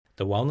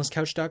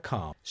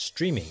TheWellnessCouch.com,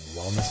 streaming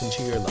wellness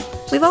into your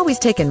lives. We've always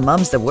taken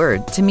Mum's the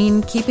word to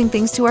mean keeping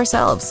things to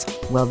ourselves.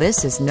 Well,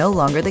 this is no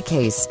longer the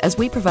case, as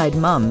we provide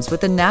mums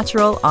with the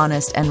natural,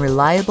 honest, and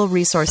reliable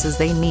resources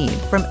they need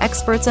from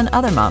experts and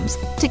other mums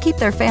to keep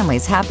their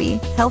families happy,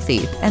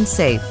 healthy, and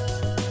safe.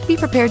 Be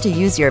prepared to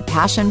use your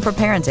passion for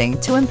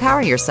parenting to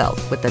empower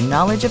yourself with the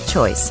knowledge of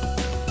choice.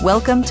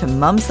 Welcome to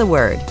Mum's the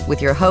Word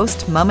with your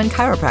host, mum and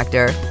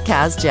chiropractor,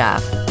 Kaz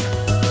Jaff.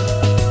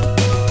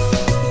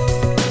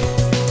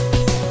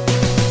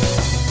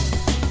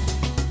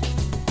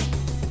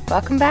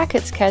 Welcome back,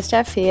 it's Kaz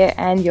Jaff here,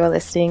 and you're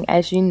listening,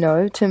 as you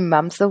know, to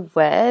Mum's the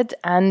Word,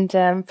 and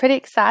I'm pretty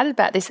excited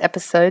about this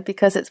episode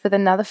because it's with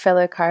another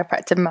fellow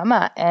chiropractor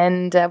mama,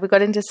 and we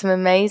got into some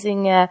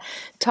amazing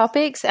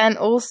topics and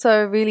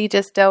also really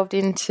just delved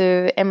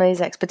into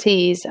Emily's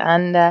expertise,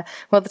 and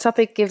well, the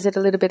topic gives it a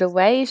little bit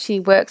away. She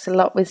works a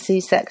lot with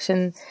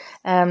C-section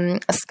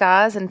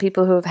scars and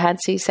people who have had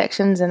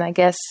C-sections, and I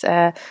guess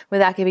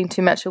without giving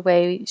too much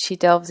away, she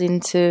delves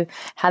into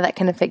how that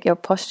can affect your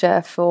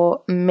posture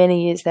for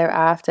many years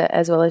thereafter,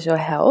 as well as your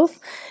health.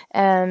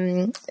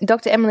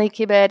 Dr. Emily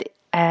Kibberd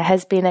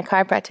has been a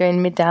chiropractor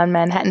in Midtown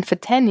Manhattan for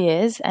 10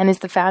 years and is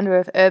the founder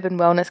of Urban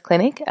Wellness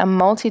Clinic, a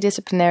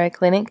multidisciplinary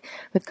clinic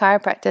with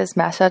chiropractors,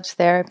 massage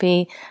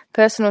therapy,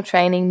 personal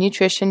training,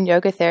 nutrition,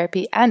 yoga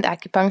therapy, and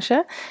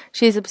acupuncture.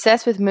 She is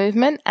obsessed with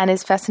movement and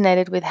is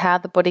fascinated with how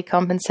the body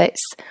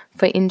compensates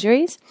for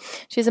injuries.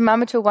 She's a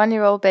mama to a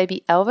 1-year-old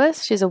baby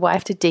Elvis. She's a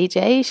wife to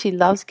DJ. She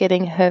loves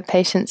getting her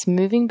patients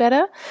moving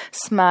better,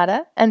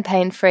 smarter, and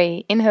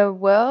pain-free. In her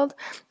world,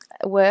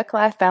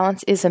 work-life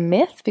balance is a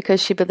myth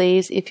because she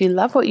believes if you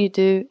love what you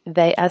do,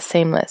 they are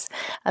seamless.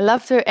 I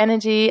loved her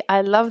energy.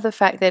 I love the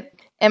fact that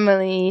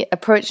Emily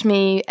approached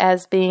me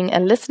as being a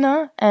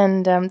listener,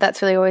 and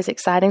that's really always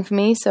exciting for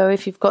me. So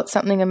if you've got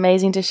something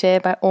amazing to share,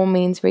 by all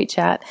means, reach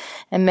out,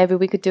 and maybe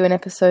we could do an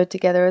episode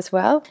together as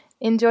well.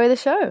 Enjoy the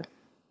show.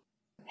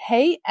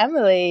 Hey,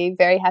 Emily.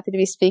 Very happy to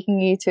be speaking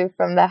to you two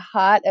from the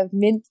heart of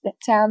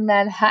Midtown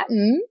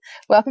Manhattan.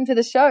 Welcome to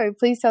the show.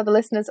 Please tell the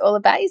listeners all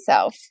about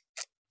yourself.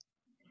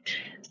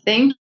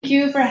 Thank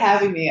you for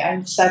having me.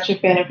 I'm such a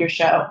fan of your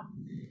show.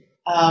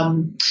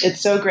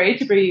 It's so great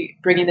to be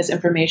bringing this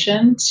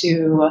information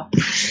to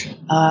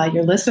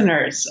your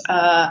listeners.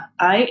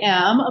 I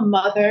am a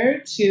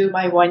mother to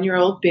my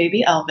 1-year-old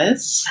baby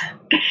Elvis.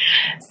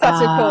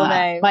 Such a cool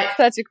name.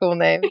 Such a cool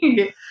name.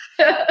 We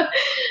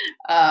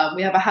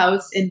have a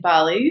house in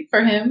Bali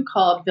for him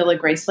called Villa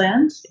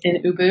Graceland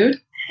in Ubud.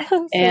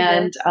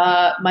 And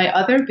my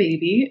other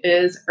baby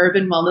is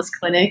Urban Wellness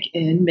Clinic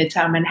in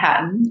Midtown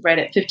Manhattan, right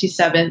at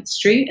 57th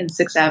Street and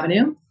 6th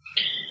Avenue.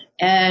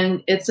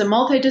 And it's a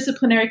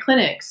multidisciplinary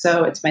clinic.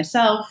 So it's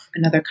myself,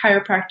 another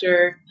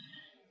chiropractor,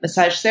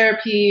 massage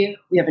therapy.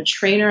 We have a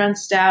trainer on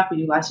staff. We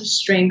do lots of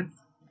strength,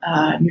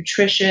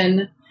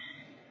 nutrition.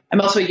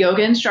 I'm also a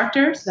yoga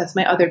instructor. So that's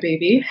my other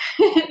baby,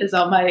 is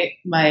all my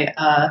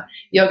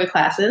yoga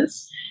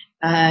classes.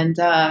 And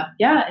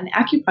and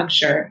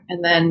acupuncture.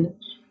 And then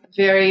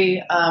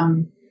very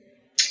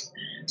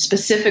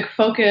specific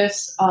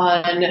focus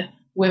on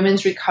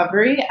women's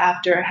recovery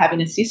after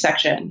having a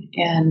C-section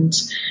and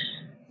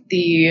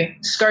the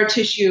scar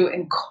tissue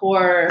and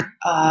core,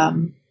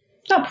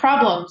 not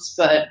problems,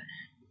 but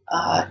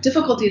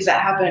difficulties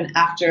that happen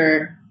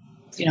after,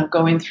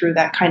 going through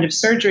that kind of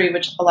surgery,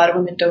 which a lot of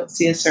women don't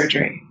see as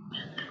surgery.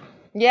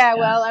 Yeah,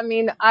 well,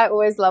 I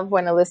always love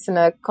when a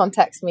listener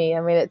contacts me.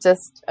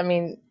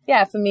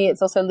 For me,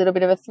 it's also a little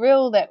bit of a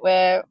thrill that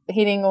we're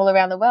hitting all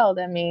around the world.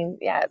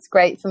 It's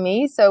great for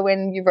me. So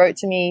when you wrote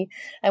to me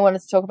and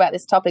wanted to talk about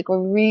this topic, we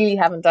really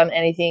haven't done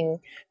anything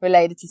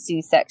related to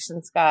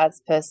C-section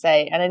scars per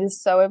se. And it is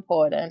so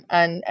important.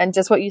 And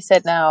just what you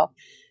said now,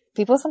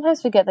 people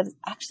sometimes forget that it's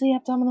actually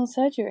abdominal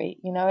surgery.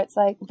 It's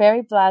like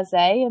very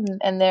blasé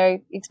and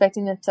they're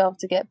expecting themselves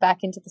to get back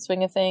into the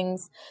swing of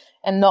things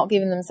and not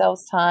giving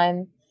themselves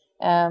time,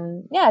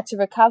 to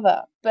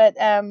recover. But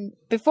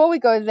before we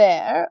go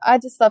there,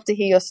 I'd just love to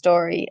hear your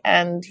story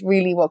and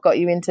really what got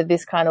you into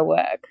this kind of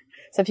work.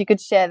 So if you could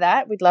share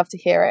that, we'd love to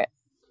hear it.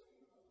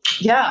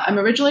 Yeah, I'm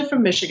originally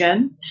from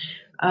Michigan.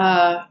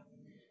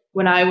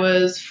 When I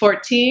was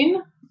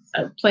 14,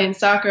 playing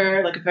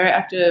soccer, like a very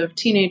active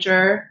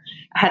teenager,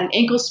 I had an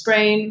ankle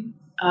sprain.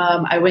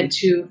 I went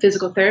to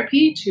physical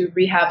therapy to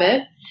rehab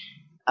it.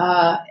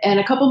 And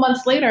a couple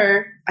months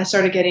later, I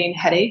started getting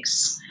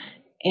headaches.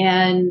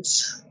 And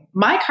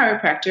my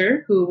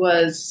chiropractor, who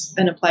was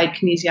an applied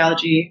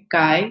kinesiology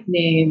guy,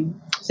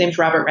 his name's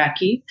Robert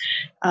Radke,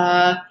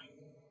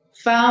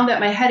 found that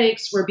my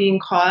headaches were being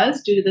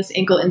caused due to this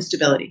ankle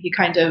instability. He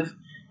kind of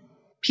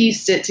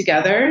pieced it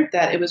together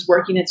that it was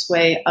working its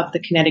way up the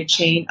kinetic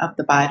chain of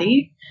the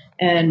body.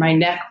 And my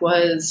neck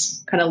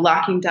was kind of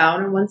locking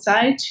down on one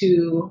side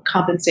to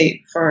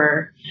compensate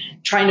for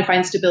trying to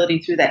find stability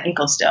through that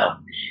ankle still.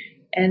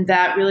 And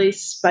that really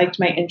spiked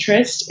my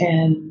interest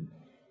in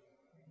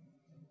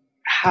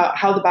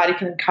how the body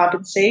can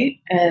compensate.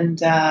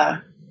 And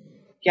at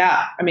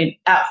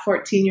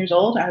 14 years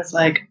old, I was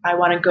like, I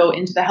want to go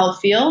into the health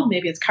field.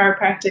 Maybe it's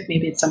chiropractic,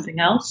 maybe it's something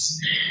else.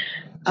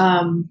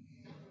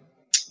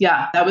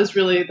 yeah, that was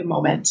really the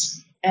moment.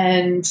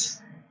 And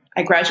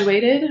I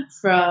graduated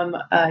from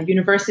a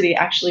university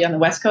actually on the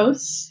West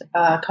Coast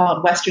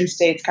called Western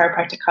States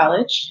Chiropractic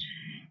College.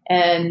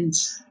 And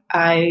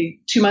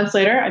 2 months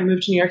later, I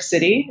moved to New York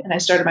City and I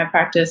started my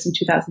practice in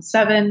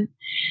 2007.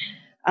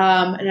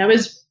 And I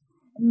was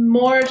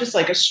more just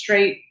like a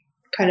straight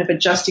kind of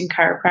adjusting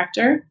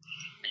chiropractor.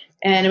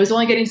 And it was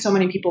only getting so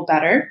many people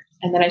better.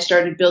 And then I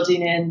started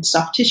building in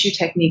soft tissue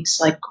techniques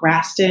like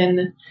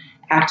Graston,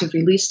 active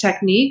release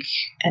technique,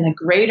 and a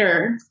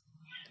greater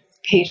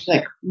patient,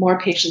 like more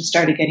patients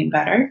started getting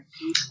better.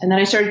 And then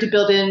I started to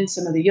build in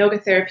some of the yoga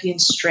therapy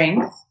and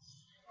strength.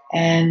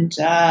 And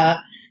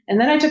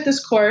then I took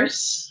this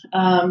course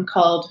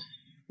called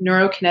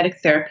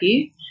neurokinetic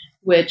therapy,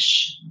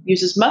 which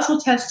uses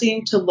muscle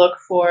testing to look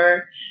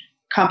for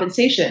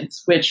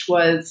compensations, which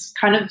was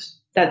kind of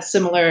that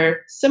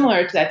similar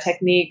to that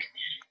technique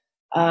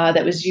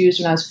that was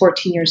used when I was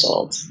 14 years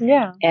old.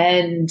 Yeah.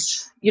 And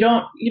you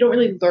don't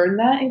really learn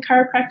that in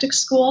chiropractic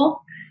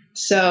school.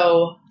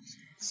 So,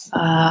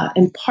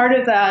 and part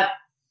of that,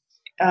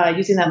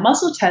 using that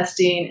muscle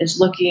testing is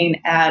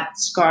looking at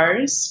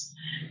scars,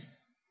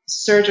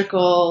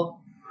 surgical,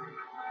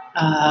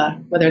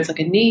 whether it's like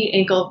a knee,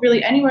 ankle,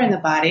 really anywhere in the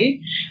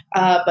body.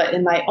 But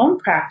in my own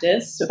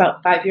practice,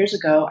 about 5 years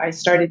ago, I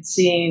started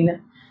seeing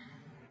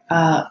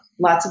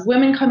lots of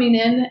women coming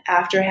in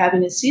after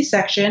having a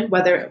C-section,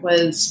 whether it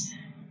was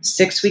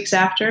 6 weeks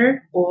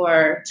after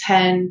or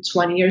 10,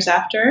 20 years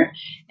after,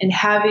 and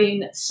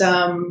having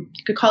some,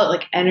 you could call it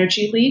like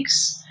energy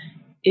leaks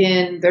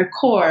in their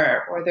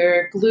core or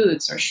their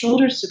glutes or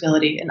shoulder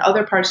stability and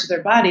other parts of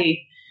their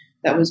body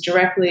that was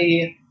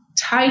directly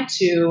tied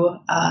to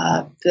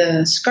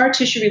the scar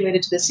tissue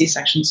related to the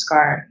C-section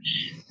scar.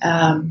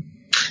 And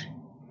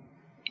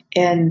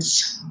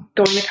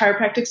going to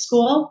chiropractic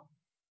school,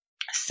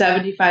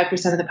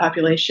 75% of the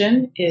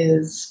population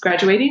is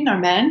graduating are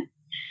men.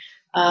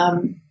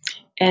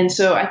 And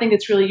so I think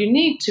it's really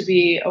unique to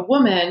be a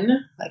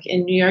woman, like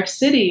in New York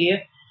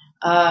City,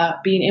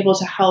 being able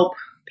to help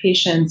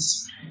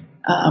patients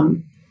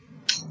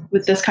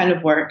with this kind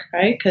of work,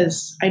 right?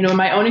 Because I know in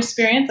my own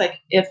experience, like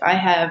if I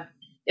had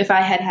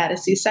had a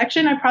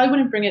C-section, I probably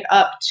wouldn't bring it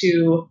up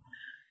to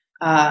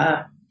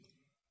a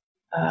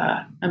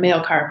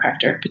male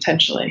chiropractor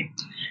potentially.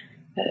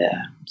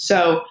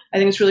 So I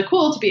think it's really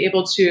cool to be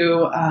able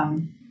to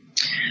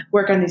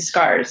work on these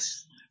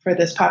scars for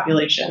this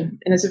population.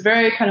 And it's a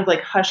very kind of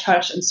like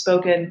hush-hush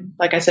unspoken,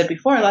 like I said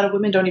before, a lot of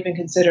women don't even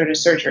consider it a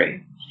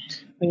surgery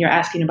when you're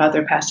asking about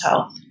their past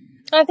health.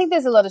 I think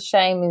there's a lot of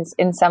shame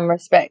in some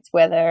respects,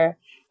 whether,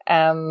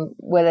 you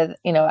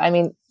know, I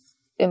mean,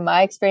 in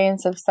my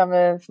experience of some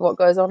of what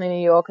goes on in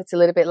New York, it's a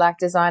little bit like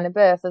designer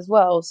birth as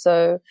well.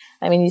 So,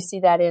 I mean, you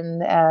see that in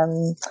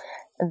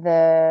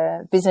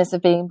the business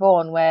of being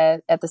born,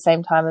 where at the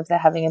same time if they're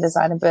having a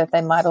designer birth,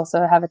 they might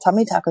also have a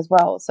tummy tuck as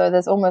well. So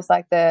there's almost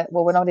like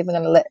we're not even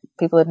going to let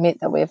people admit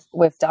that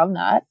we've done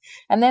that.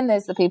 And then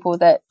there's the people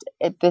that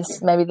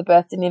maybe the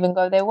birth didn't even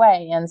go their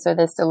way. And so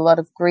there's still a lot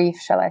of grief,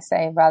 shall I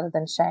say, rather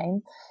than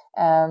shame.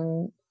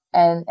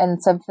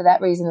 And so for that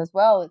reason as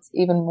well, it's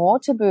even more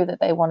taboo that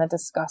they want to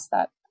discuss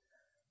that.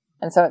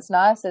 And so it's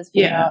nice as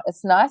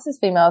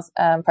females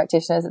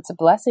practitioners. It's a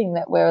blessing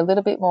that we're a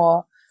little bit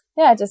more,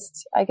 I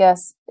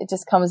guess it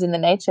just comes in the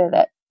nature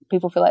that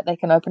people feel like they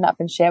can open up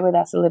and share with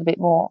us a little bit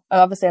more.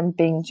 And obviously I'm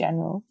being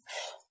general,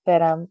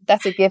 but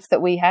that's a gift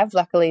that we have,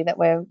 luckily, that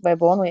we're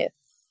born with.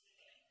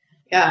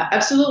 Yeah,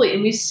 absolutely.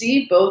 And we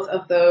see both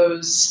of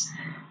those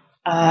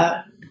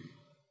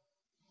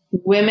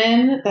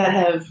women that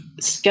have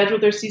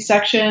scheduled their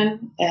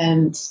C-section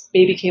and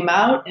baby came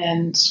out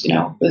and, you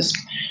know, was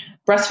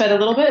breastfed a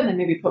little bit and then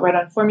maybe put right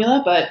on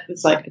formula, but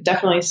it's like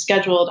definitely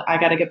scheduled. I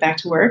got to get back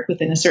to work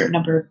within a certain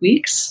number of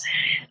weeks.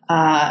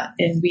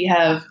 And we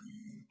have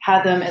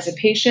had them as a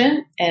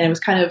patient, and it was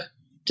kind of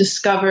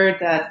discovered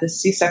that the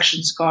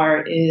C-section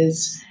scar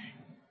is,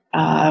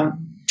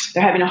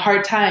 they're having a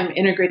hard time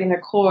integrating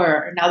their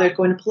core. Now they're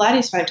going to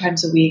Pilates 5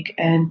 times a week,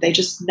 and they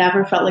just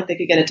never felt like they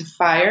could get it to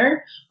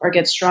fire or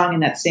get strong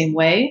in that same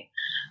way.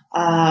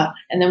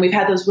 And then we've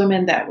had those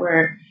women that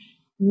were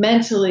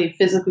mentally,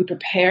 physically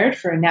prepared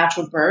for a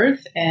natural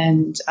birth.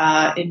 And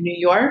in New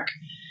York,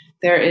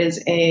 there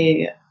is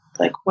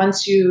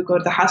once you go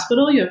to the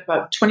hospital, you have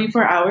about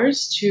 24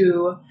 hours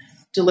to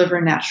deliver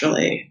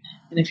naturally.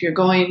 And if you're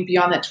going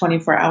beyond that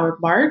 24-hour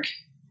mark,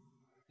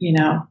 you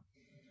know,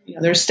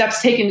 there's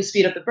steps taken to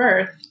speed up the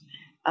birth.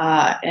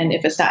 And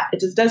if it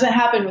just doesn't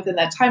happen within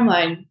that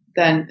timeline,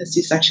 then a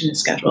C-section is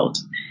scheduled.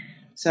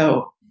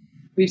 So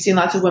we've seen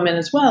lots of women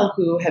as well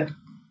who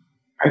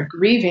are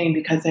grieving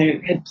because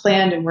they had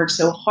planned and worked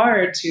so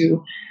hard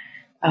to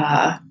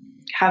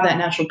have that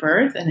natural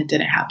birth, and it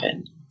didn't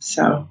happen.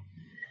 So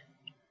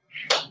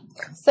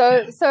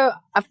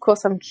of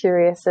course I'm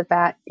curious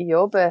about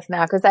your birth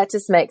now, because that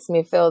just makes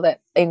me feel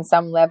that in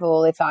some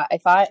level, if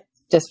I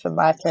just from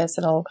my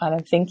personal kind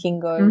of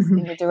thinking goes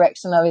in the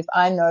direction of, if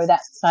I know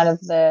that's kind of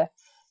the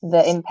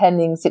the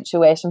impending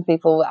situation,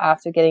 people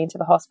after getting to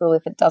the hospital,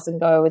 if it doesn't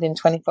go within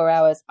 24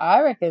 hours,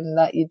 I reckon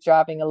that you're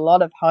driving a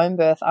lot of home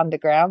birth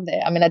underground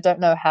there. I mean, I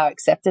don't know how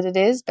accepted it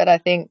is, but I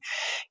think,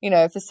 you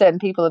know, for certain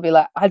people it'll be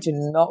like, I do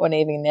not want to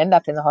even end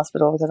up in the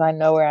hospital because I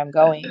know where I'm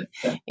going,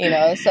 you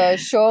know. So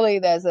surely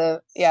there's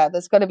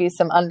got to be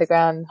some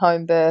underground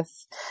home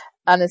birth,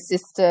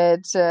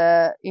 unassisted,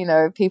 you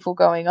know, people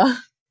going on.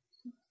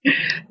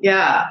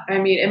 Yeah. I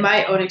mean, in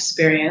my own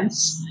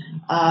experience,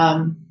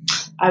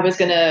 I was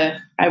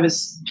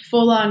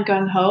full on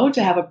gung ho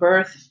to have a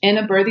birth in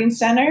a birthing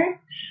center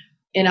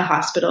in a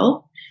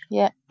hospital.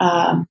 Yeah.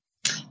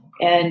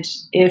 And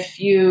if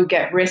you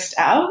get risked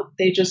out,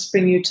 they just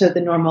bring you to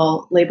the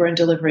normal labor and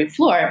delivery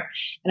floor.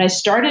 And I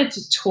started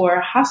to tour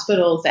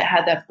hospitals that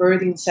had that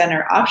birthing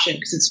center option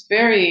because it's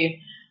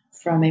very,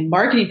 from a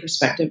marketing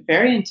perspective,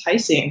 very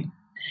enticing.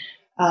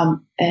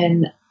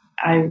 And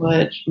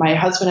my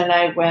husband and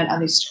I went on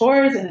these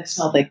tours and it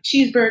smelled like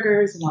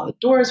cheeseburgers and all the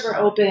doors were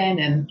open.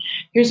 And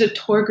here's a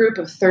tour group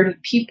of 30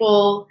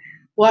 people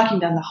walking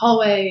down the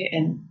hallway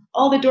and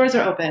all the doors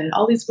are open. And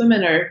all these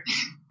women are,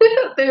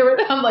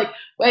 I'm like,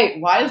 wait,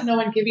 why is no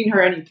one giving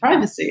her any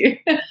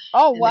privacy?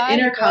 Oh, why?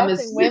 The intercom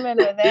women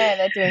are there.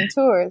 They're doing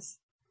tours.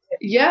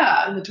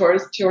 Yeah. And the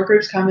tour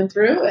groups coming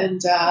through and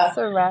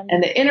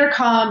the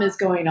intercom is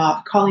going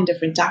off, calling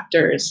different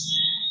doctors.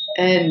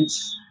 And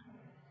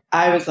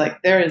I was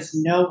like, there is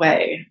no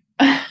way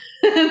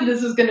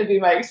this is going to be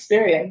my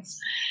experience.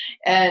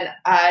 And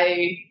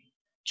I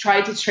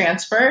tried to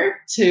transfer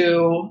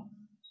to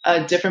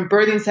a different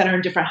birthing center,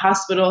 a different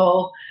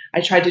hospital. I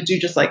tried to do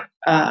just a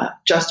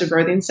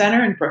birthing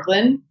center in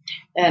Brooklyn.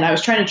 And I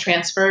was trying to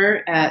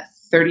transfer at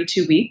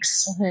 32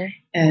 weeks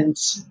and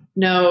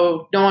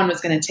no one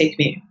was going to take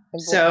me.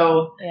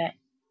 So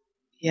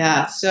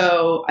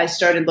so I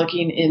started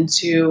looking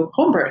into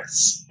home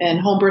births and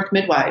home birth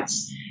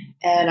midwives.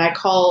 And I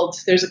called,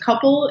 there's a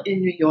couple in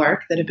New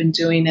York that have been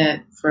doing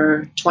it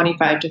for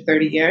 25 to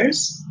 30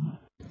 years.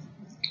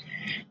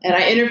 And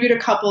I interviewed a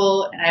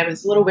couple and I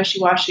was a little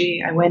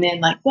wishy-washy. I went in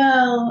like,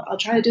 well, I'll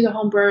try to do the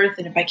home birth.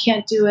 And if I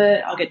can't do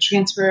it, I'll get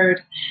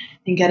transferred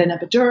and get an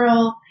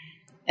epidural.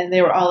 And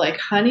they were all like,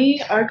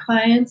 honey, our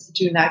clients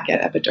do not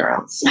get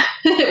epidurals.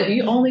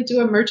 We only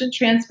do emergent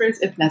transfers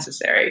if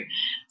necessary.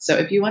 So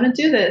if you want to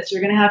do this,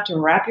 you're going to have to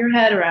wrap your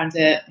head around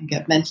it and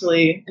get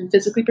mentally and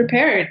physically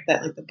prepared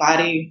that like the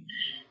body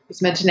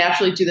is meant to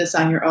naturally do this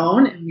on your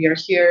own. And we are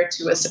here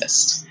to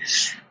assist.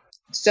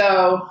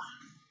 So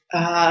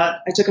I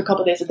took a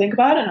couple days to think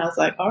about it and I was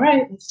like, all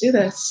right, let's do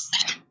this.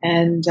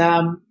 And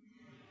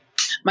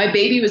my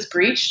baby was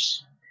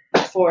breached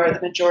for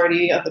the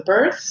majority of the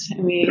birth.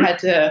 And we had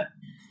to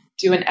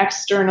do an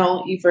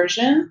external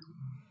eversion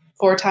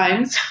 4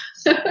 times.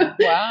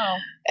 Wow.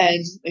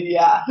 And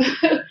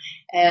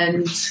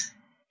and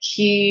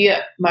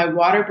my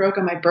water broke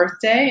on my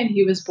birthday and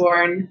he was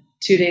born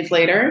 2 days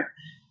later.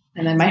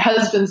 And then my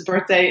husband's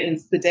birthday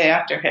is the day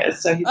after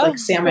his. So he's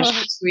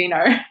sandwiched between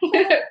our,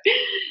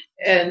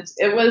 and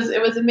it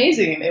was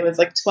amazing. It was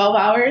like 12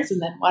 hours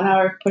and then 1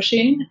 hour of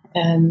pushing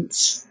and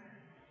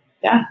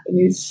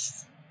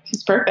he's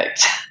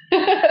perfect.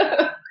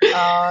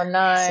 Oh,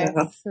 nice.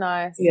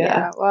 Nice.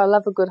 Yeah. Well, I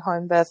love a good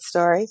home birth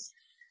story.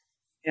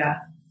 Yeah.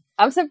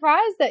 I'm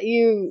surprised that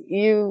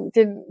you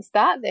didn't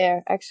start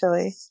there,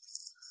 actually.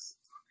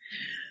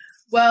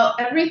 Well,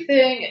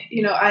 everything,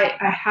 I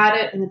had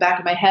it in the back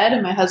of my head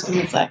and my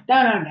husband was like,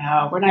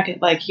 no, we're not going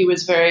to, he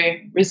was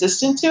very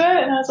resistant to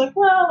it. And I was like,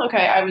 well,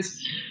 okay. I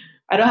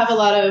don't have a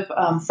lot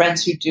of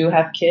friends who do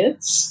have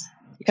kids.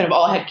 We kind of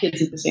all had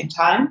kids at the same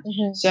time.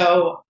 Mm-hmm.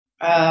 So,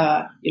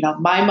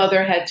 my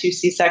mother had 2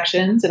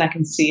 C-sections and I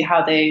can see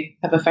how they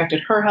have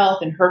affected her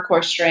health and her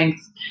core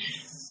strength.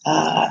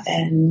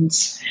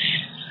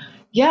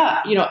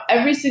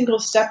 Every single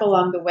step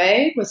along the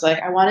way was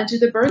like, I want to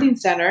do the birthing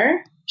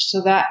center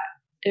so that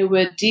it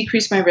would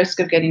decrease my risk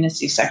of getting a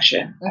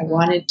C-section. Mm-hmm. I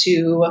wanted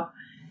to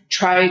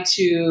try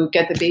to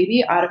get the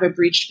baby out of a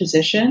breached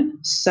position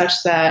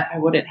such that I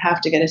wouldn't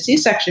have to get a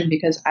C-section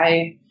because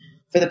I,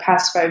 for the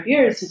past 5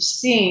 years, have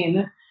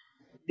seen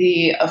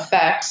the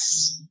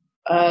effects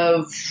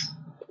of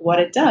what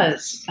it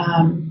does.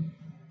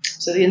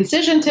 So the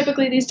incision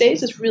typically these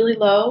days is really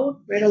low,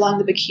 right along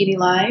the bikini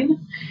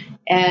line.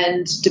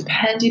 And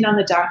depending on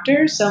the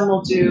doctor, some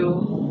will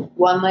do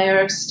 1 layer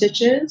of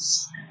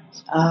stitches,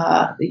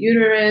 the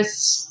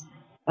uterus,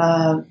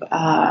 of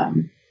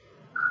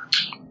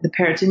the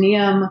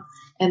peritoneum,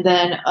 and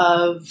then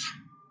of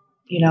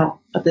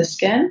the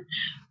skin.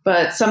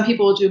 But some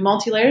people will do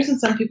multi-layers and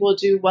some people will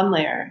do 1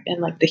 layer.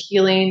 And the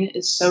healing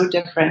is so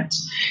different.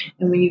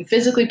 And when you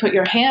physically put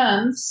your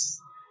hands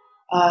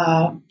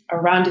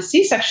around a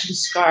C-section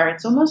scar,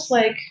 it's almost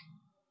like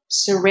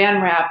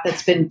saran wrap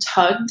that's been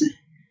tugged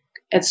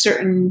in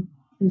certain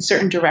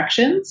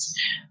directions.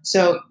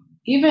 So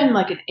even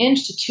 1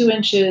 inch to 2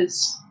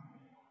 inches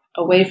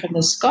away from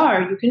the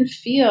scar, you can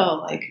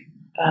feel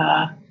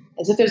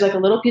as if there's a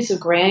little piece of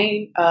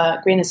grain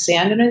of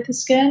sand underneath the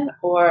skin,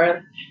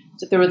 or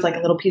So if there was like a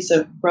little piece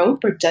of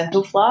rope or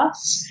dental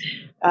floss,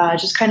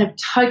 just kind of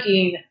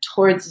tugging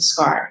towards the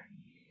scar.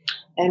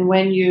 And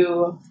when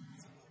you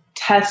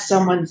test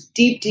someone's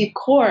deep, deep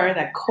core,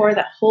 that core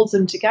that holds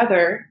them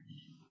together,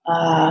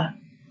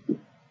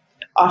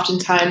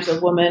 oftentimes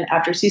a woman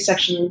after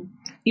C-section,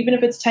 even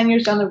if it's 10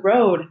 years down the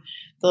road,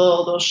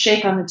 they'll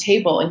shake on the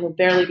table and you'll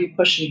barely be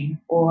pushing,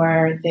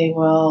 or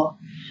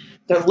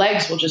their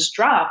legs will just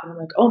drop, and I'm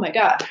like, oh my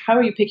God, how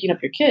are you picking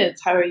up your kids?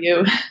 How are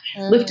you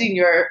lifting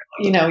your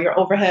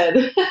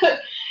overhead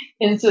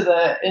into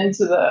the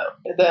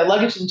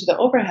luggage into the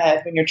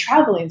overhead when you're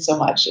traveling so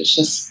much? It's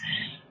just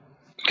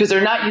because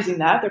they're not using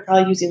that, they're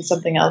probably using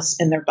something else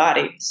in their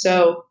body.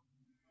 So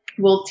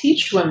we'll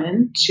teach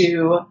women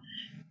to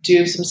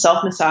do some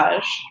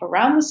self-massage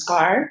around the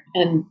scar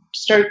and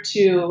start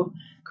to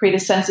create a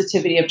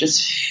sensitivity of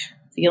just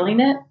feeling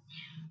it.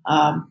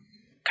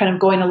 Kind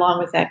of going along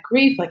with that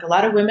grief. Like a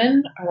lot of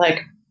women are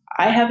like,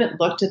 I haven't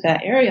looked at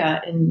that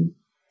area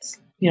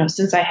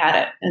since I had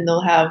it. And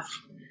they'll have,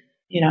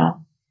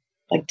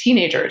 like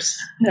teenagers.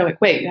 They're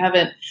like, wait, you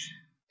haven't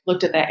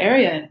looked at that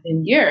area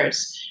in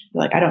years.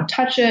 They're like, I don't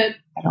touch it.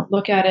 I don't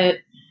look at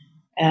it.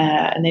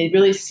 And they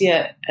really see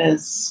it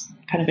as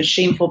kind of a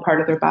shameful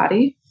part of their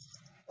body.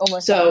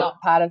 Almost like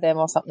not part of them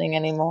or something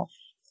anymore.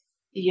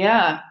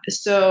 Yeah.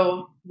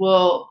 So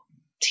we'll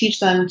teach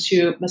them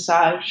to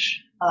massage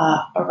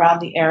around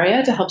the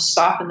area to help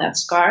soften that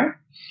scar.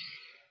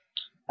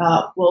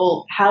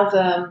 We'll have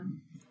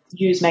them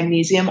use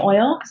magnesium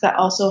oil because that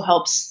also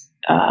helps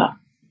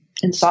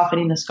in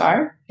softening the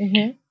scar.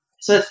 Mm-hmm.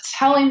 So it's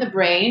telling the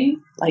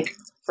brain, like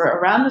for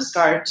around the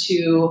scar,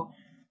 to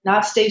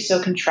not stay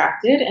so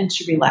contracted and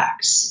to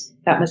relax,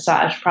 that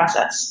massage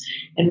process.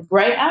 And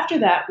right after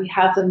that, we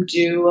have them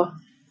do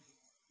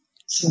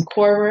some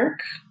core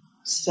work,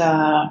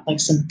 like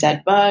some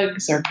dead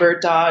bugs or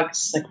bird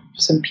dogs, like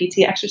some PT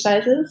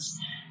exercises.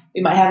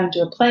 We might have them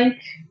do a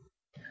plank.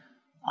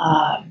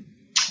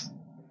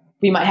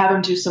 We might have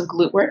them do some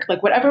glute work,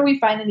 like whatever we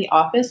find in the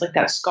office, like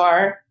that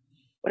scar,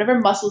 whatever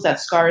muscles that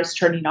scar is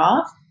turning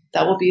off,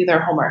 that will be their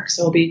homework.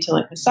 So it'll be to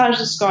like massage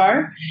the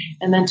scar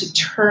and then to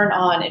turn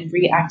on and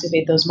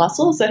reactivate those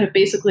muscles that have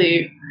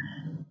basically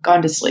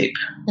gone to sleep.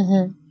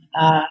 Mm-hmm.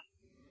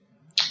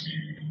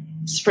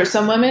 For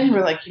some women who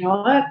are like, you know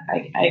what,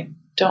 I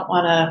don't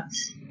want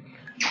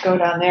to go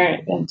down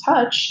there and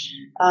touch,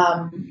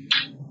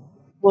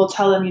 we'll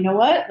tell them, you know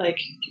what, like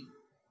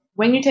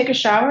when you take a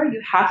shower,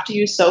 you have to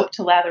use soap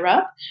to lather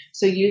up.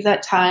 So use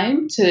that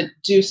time to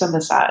do some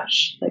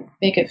massage, like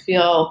make it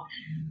feel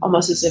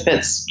almost as if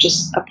it's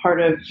just a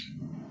part of,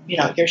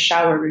 your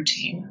shower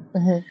routine.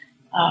 Mm-hmm.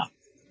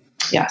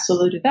 So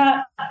they'll do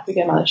that. We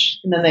get on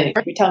and then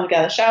we tell them to get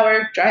out of the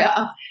shower, dry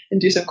off,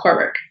 and do some core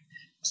work.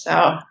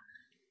 So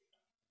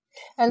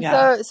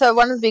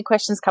one of the big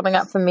questions coming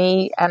up for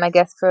me, and I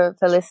guess for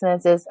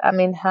listeners, is,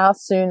 how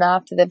soon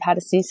after they've had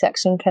a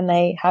C-section can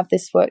they have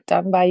this work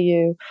done by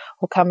you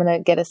or come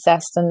and get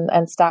assessed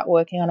and start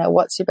working on it?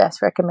 What's your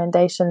best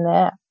recommendation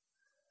there?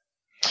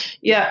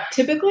 Yeah,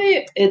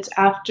 typically it's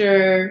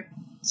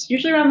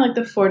usually around like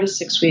the 4 to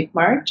 6 week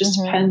mark. Just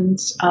mm-hmm.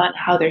 depends on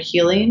how they're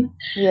healing.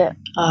 Yeah.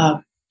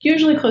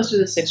 Usually closer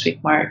to the 6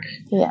 week mark.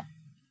 Yeah.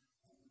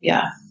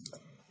 Yeah.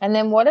 And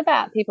then what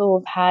about people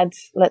who've had,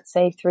 let's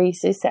say, 3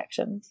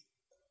 C-sections?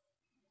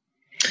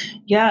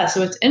 Yeah,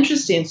 so it's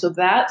interesting. So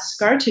that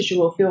scar tissue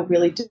will feel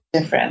really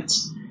different.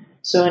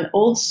 So an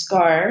old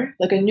scar,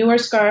 like a newer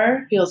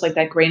scar, feels like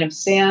that grain of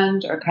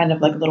sand or kind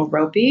of like a little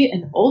ropey.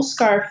 An old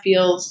scar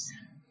feels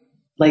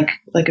like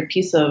a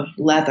piece of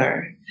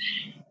leather.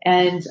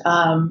 And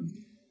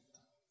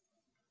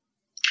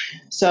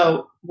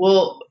so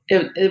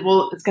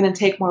it's going to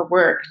take more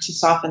work to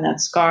soften that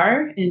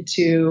scar and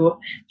to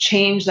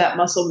change that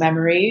muscle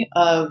memory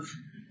of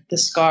the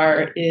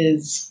scar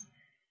is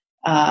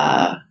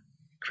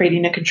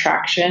creating a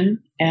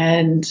contraction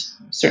and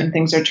certain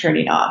things are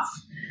turning off.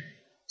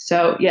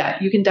 So yeah,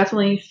 you can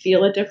definitely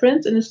feel a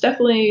difference, and it's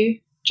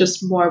definitely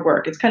just more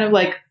work. It's kind of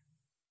like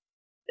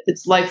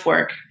it's life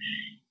work.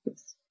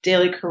 It's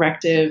daily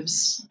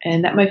correctives,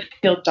 and that might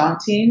feel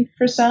daunting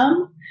for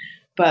some.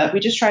 But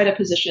we just try to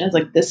position it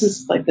as this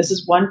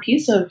is one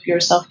piece of your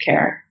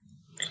self-care.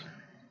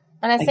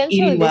 And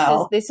essentially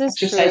this is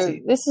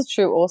true. This is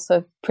true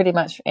also pretty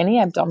much for any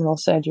abdominal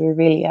surgery,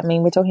 really.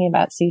 We're talking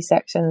about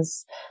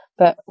C-sections,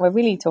 but we're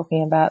really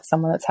talking about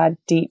someone that's had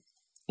deep,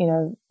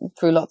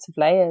 through lots of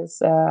layers,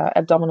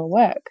 abdominal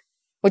work,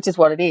 which is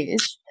what it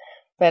is.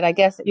 But I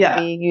guess it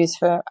can be used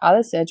for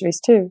other surgeries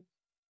too.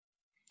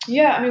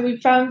 Yeah,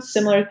 we've found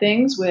similar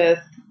things with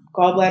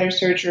gallbladder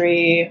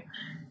surgery.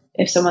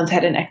 If someone's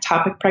had an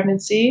ectopic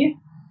pregnancy,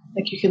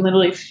 you can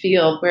literally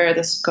feel where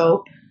the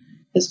scope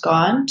has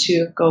gone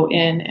to go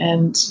in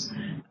and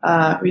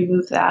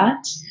remove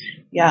that.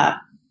 Yeah.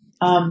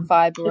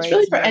 Fibroids. It's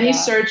really for any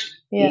surgery.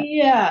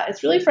 Yeah,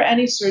 it's really for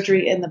any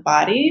surgery in the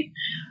body.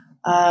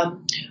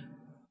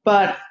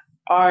 But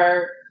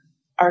our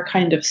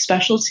kind of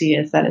specialty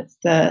is that it's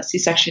the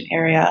C-section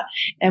area.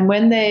 And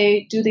when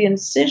they do the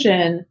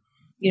incision,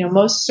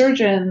 most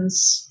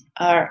surgeons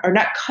are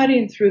not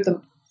cutting through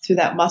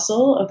that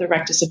muscle of the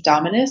rectus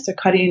abdominis. They're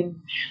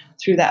cutting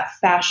through that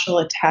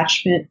fascial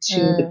attachment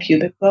to the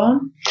pubic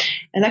bone.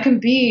 And that can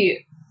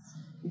be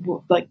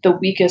like the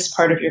weakest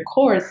part of your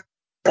core,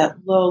 that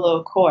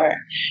low core.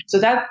 So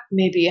that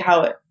may be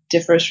how it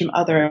differs from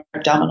other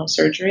abdominal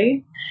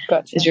surgery.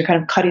 Gotcha. Is you're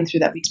kind of cutting through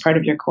that weak part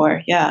of your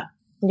core. Yeah.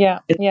 Yeah.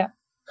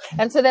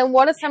 And so then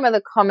what are some of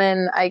the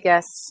common, I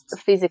guess,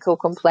 physical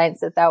complaints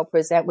that they'll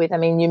present with? I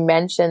mean, you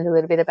mentioned a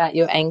little bit about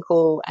your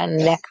ankle and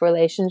neck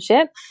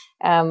relationship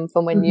from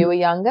when you were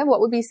younger.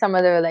 What would be some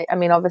of the,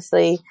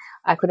 obviously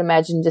I could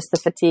imagine just the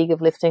fatigue of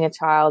lifting a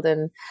child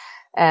and,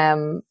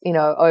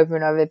 over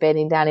and over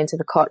bending down into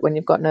the cot when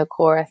you've got no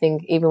core. I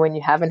think even when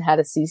you haven't had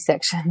a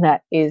C-section,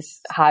 that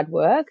is hard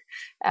work.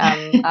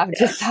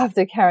 Just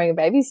after carrying a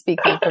baby,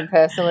 speaking from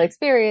personal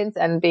experience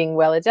and being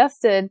well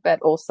adjusted,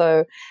 but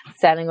also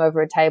standing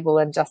over a table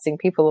and adjusting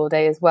people all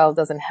day as well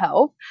doesn't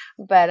help.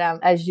 But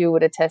as you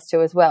would attest to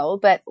as well.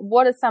 But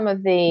what are some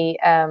of the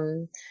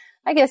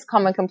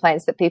common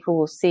complaints that people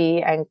will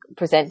see and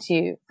present to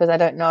you? Because I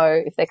don't know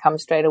if they come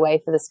straight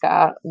away for the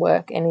scar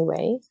work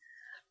anyway.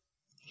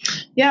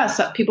 Yeah,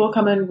 so people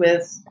come in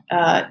with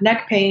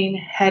neck pain,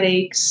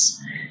 headaches,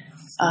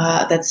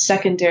 that's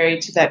secondary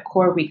to that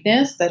core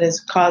weakness that is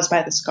caused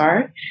by the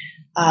scar.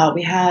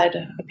 We had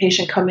a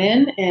patient come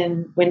in,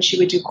 and when she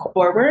would do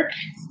core work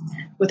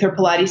with her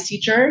Pilates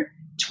teacher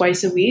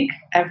twice a week,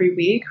 every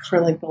week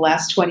for like the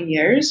last 20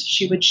 years,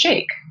 she would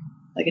shake.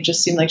 Like it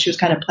just seemed like she was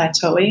kind of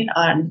plateauing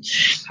on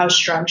how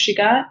strong she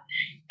got.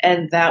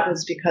 And that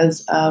was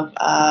because of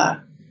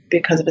a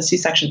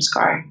C-section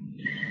scar.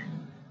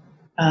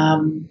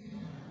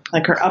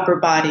 Like her upper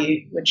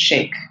body would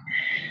shake.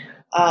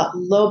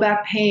 Low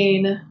back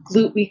pain,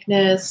 glute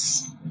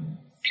weakness.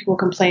 People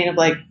complain of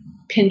like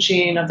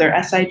pinching of their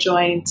SI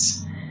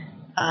joints.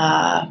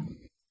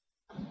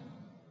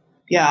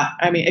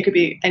 It could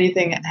be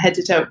anything head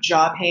to toe,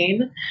 jaw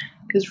pain.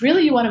 Because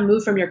really you want to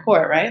move from your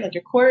core, right? Like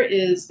your core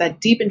is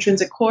that deep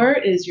intrinsic core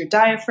is your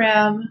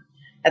diaphragm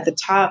at the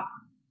top,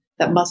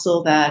 that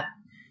muscle that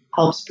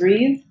helps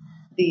breathe.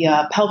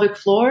 The pelvic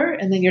floor,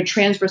 and then your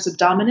transverse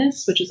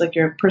abdominis, which is like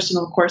your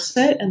personal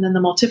corset, and then the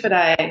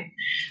multifidi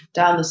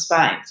down the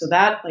spine. So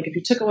that, like if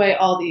you took away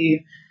all the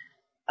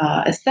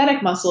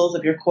aesthetic muscles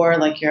of your core,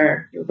 like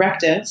your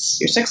rectus,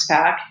 your six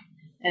pack,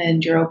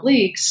 and your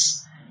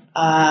obliques,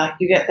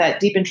 you get that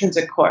deep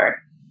intrinsic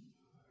core.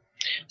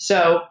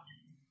 So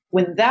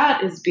when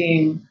that is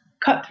being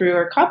cut through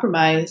or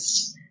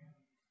compromised,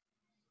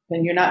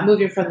 then you're not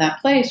moving from that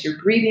place, your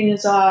breathing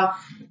is off,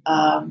 you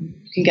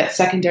can get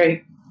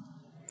secondary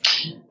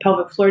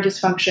pelvic floor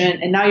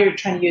dysfunction, and now you're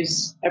trying to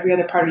use every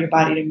other part of your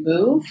body to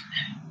move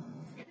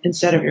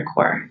instead of your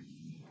core.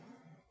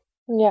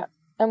 Yeah.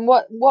 And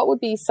what would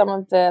be some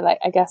of the,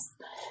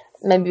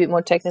 maybe a bit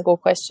more technical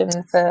question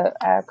for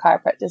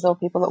chiropractors or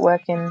people that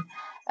work in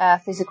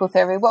physical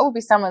therapy? What would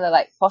be some of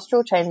the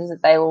postural changes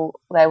that they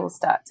will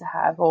start to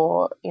have,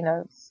 or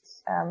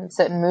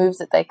certain moves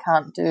that they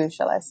can't do,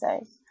 shall I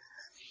say?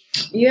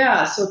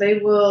 Yeah. So they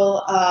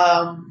will.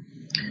 A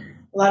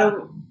lot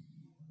of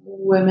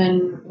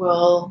women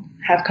will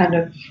have kind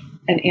of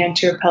an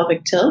anterior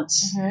pelvic tilt,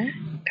 kind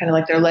of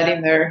like they're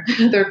letting their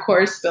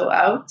core spill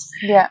out.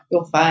 Yeah.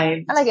 You'll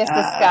find. And I guess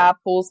the scar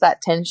pulls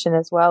that tension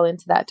as well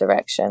into that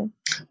direction.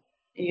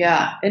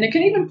 Yeah. And it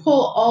can even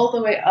pull all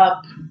the way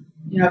up.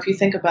 If you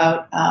think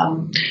about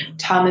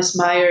Thomas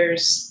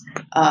Meyer's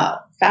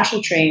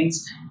fascial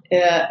trains,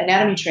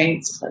 anatomy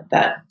trains,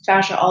 that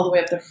fascia all the way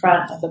up the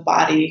front of the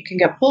body can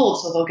get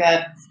pulled. So they'll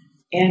get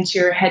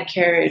anterior head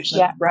carriage,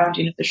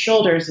 rounding of the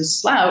shoulders, a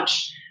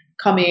slouch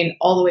coming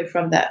all the way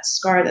from that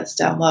scar that's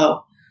down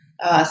low.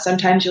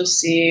 Sometimes you'll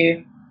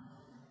see,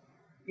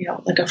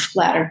 like a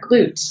flatter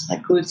glute,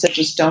 like glutes that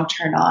just don't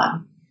turn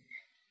on,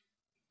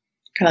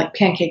 kind of like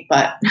pancake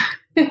butt.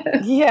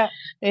 Yeah.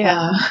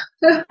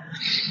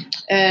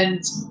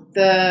 And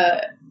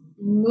the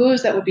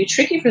moves that would be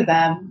tricky for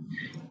them,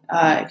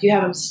 if you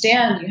have them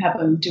stand, you have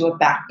them do a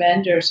back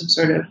bend or some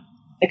sort of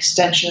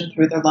extension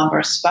through their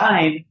lumbar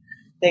spine,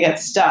 they get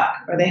stuck,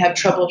 or they have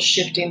trouble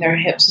shifting their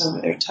hips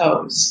over their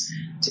toes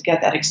to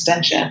get that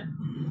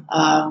extension.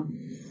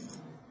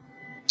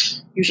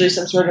 Usually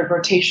some sort of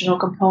rotational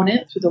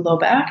component through the low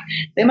back.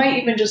 They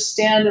might even just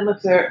stand and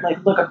look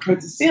up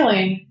towards the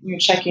ceiling. You're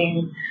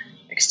checking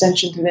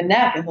extension through the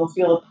neck, and they'll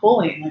feel it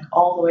pulling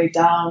all the way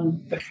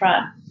down the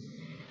front.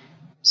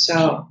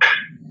 So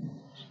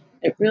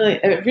it really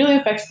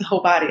affects the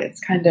whole body.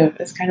 It's kind of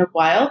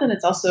wild, and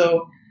it's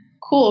also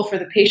cool for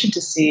the patient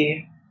to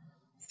see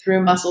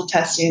through muscle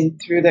testing,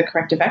 through the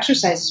corrective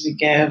exercises we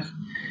give.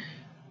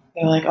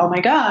 They're like, oh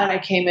my God, I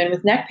came in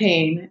with neck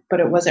pain,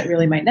 but it wasn't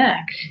really my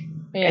neck.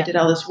 Yeah. I did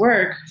all this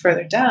work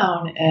further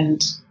down,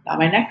 and now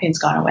my neck pain's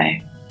gone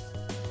away.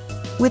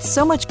 With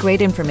so much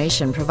great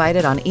information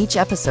provided on each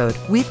episode,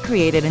 we've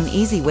created an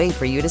easy way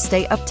for you to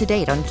stay up to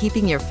date on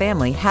keeping your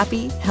family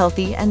happy,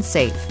 healthy, and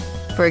safe.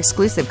 For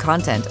exclusive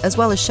content, as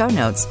well as show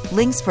notes,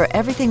 links for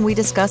everything we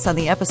discuss on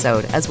the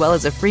episode, as well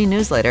as a free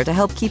newsletter to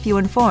help keep you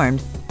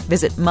informed,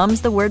 visit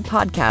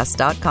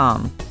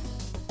mumsthewordpodcast.com.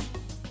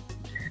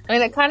 I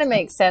mean, it kind of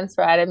makes sense,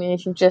 right? I mean,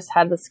 if you've just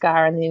had the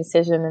scar and the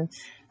incision, and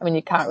I mean,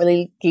 you can't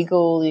really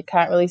giggle, you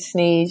can't really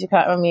sneeze, you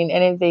can't, I mean,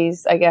 any of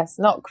these, I guess,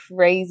 not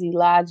crazy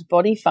large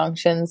body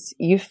functions,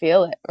 you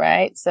feel it,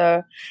 right?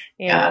 So,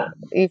 you know,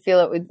 you feel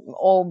it with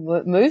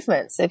all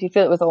movements. If you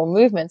feel it with all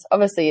movements,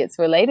 obviously it's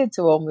related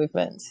to all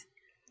movements.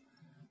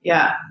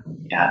 Yeah.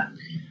 I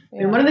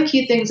mean, one of the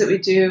key things that we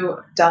do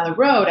down the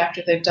road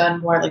after they've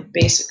done more like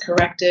basic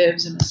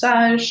correctives and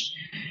massage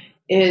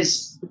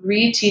is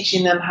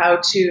reteaching them how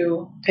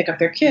to pick up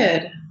their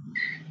kid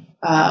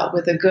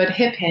with a good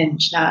hip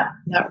hinge, not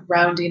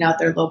rounding out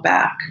their low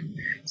back,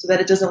 so that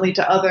it doesn't lead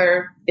to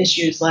other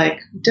issues like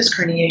disc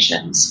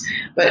herniations,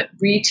 but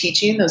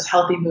reteaching those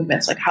healthy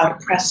movements, like how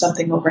to press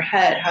something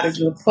overhead, how to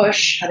do a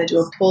push, how to do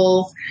a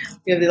pull.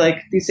 We have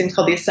these things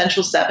called the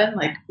Essential 7.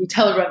 Like we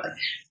tell everyone, like,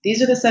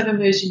 these are the 7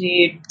 moves you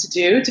need to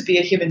do to be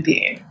a human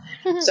being.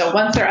 So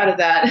once they're out of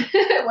that,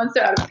 once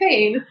they're out of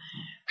pain,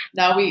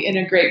 now we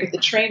integrate with the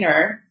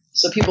trainer.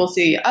 So people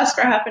see us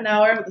for half an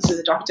hour, they'll see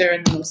the doctor,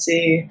 and then they'll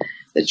see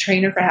the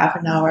trainer for half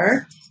an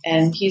hour,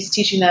 and he's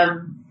teaching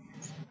them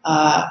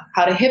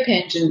how to hip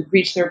hinge and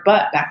reach their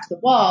butt back to the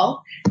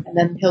wall, and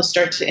then he'll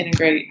start to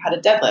integrate how to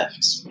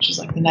deadlift, which is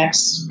like the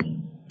next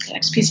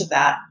piece of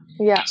that.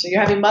 Yeah. So you're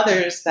having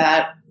mothers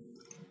that,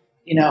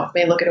 you know,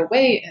 may look at a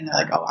weight and they're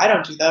like, oh, I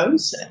don't do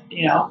those,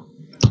 you know,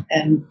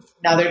 and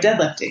now they're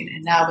deadlifting,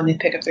 and now when they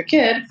pick up their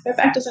kid, their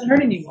back doesn't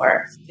hurt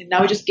anymore, and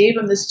now we just gave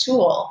them this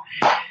tool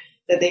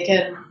that they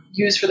can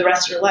use for the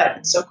rest of their life.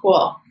 It's so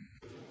cool.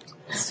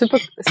 Super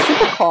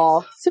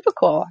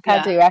cool. I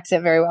can't do your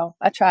accent very well.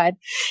 I tried.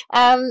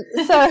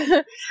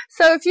 So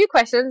a few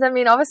questions. I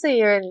mean, obviously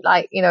you're in,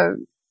 like, you know,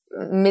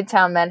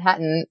 Midtown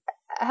Manhattan.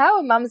 How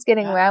are mums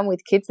getting around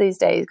with kids these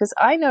days? Because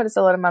I notice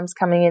a lot of mums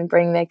coming in,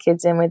 bringing their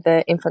kids in with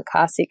the infant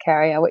car seat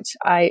carrier, which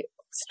I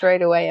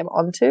straight away am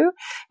onto.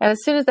 And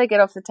as soon as they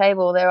get off the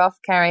table, they're off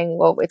carrying,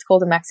 well, it's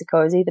called a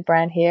Maxi-Cosi, the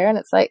brand here. And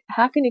it's like,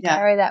 how can you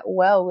carry that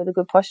well with a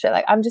good posture?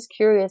 Like, I'm just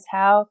curious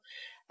how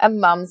a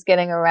mum's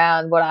getting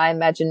around what I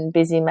imagine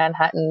busy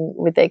Manhattan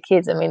with their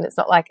kids. I mean, it's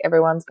not like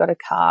everyone's got a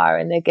car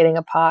and they're getting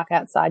a park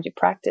outside your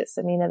practice.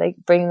 I mean, are they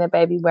bringing their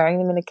baby, wearing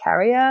them in a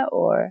carrier,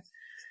 or?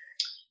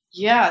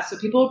 Yeah, so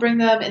people bring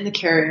them in the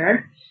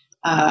carrier.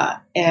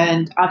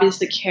 And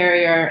obviously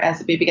carrier, as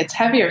the baby gets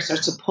heavier,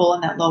 starts to pull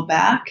in that low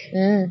back,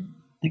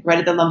 like right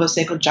at the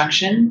lumbosacral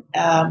junction.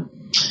 And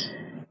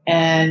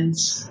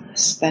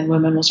then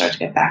women will start to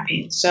get back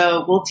pain.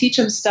 So we'll teach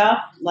them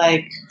stuff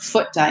like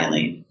foot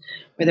dialing,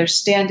 where they're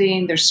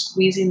standing, they're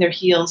squeezing their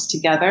heels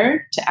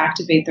together to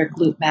activate their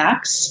glute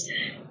max.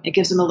 It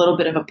gives them a little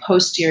bit of a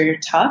posterior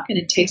tuck, and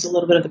it takes a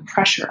little bit of the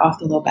pressure off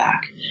the low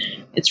back.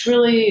 It's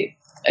really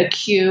a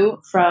cue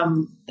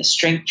from the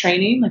strength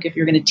training. Like if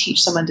you're going to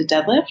teach someone to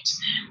deadlift,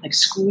 like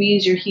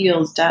squeeze your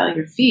heels, dial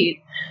your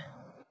feet.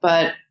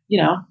 But,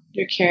 you know,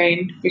 you're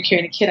carrying a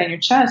kid on your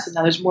chest, and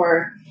now there's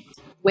more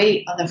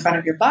weight on the front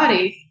of your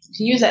body. You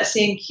can use that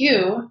same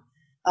cue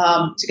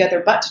to get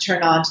their butt to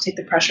turn on, to take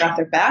the pressure off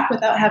their back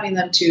without having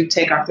them to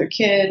take off their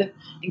kid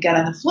and get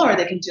on the floor.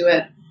 They can do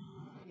it,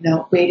 you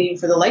know, waiting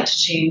for the light to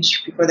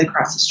change before they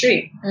cross the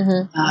street.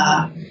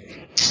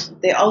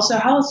 They also,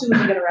 how else do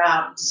we get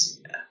around?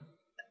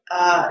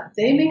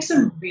 They make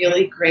some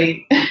really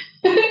great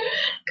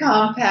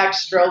compact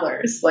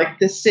strollers, like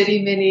the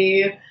City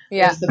Mini.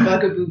 There's the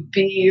Bugaboo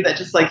Bee that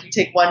just, like, you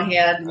take one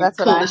hand and you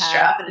pull the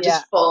strap and it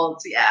just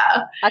folds.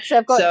 Actually,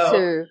 I've got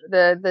two.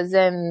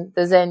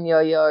 The Zen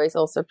Yo-Yo is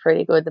also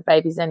pretty good. The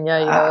baby Zen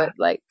Yo-Yo, it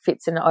like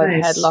fits in an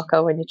overhead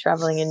locker when you're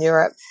traveling in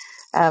Europe.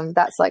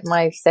 That's like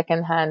my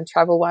second-hand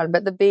travel one.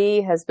 But the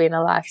Bee has been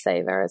a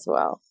lifesaver as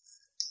well.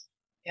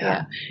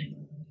 Yeah.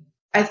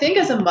 I think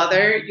as a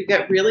mother, you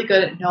get really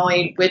good at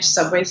knowing which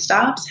subway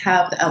stops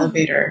have the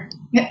elevator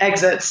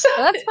exits.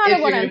 Well, that's kind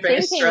of what I'm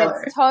thinking.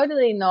 It's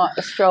totally not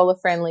a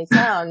stroller-friendly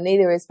town.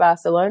 Neither is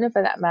Barcelona,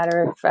 for that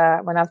matter.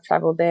 When I've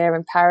traveled there,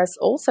 and Paris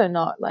also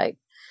not. Like,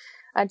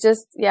 I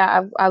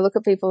look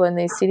at people in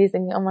these cities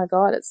thinking, oh my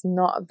God, it's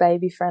not a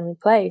baby-friendly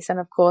place. And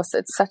of course,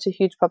 it's such a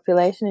huge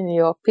population in New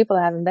York. People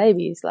are having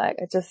babies. Like,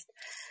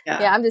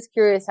 I'm just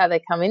curious how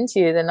they come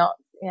into you. They're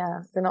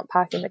not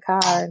parking the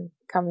car and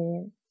coming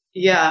in.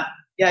 Yeah,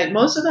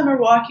 most of them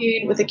are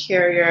walking with a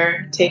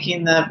carrier,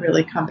 taking the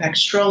really compact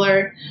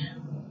stroller.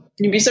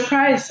 You'd be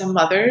surprised, some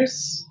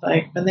mothers,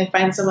 like, when they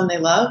find someone they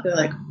love, they're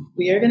like,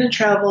 we are going to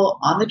travel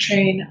on the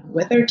train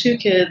with our 2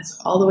 kids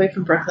all the way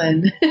from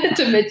Brooklyn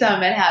to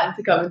Midtown Manhattan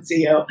to come and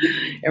see you.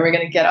 And we're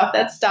going to get off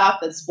that stop,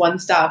 that's one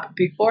stop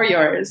before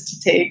yours, to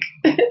take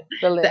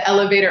the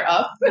elevator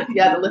up,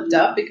 the lift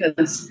up,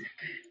 because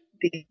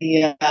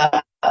the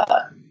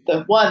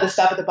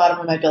stop at the bottom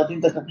of my building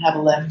doesn't have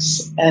a lift,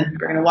 and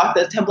we're going to walk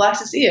those 10 blocks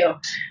to see you.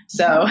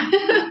 So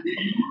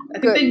I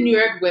think the New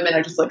York women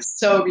are just, like,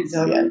 so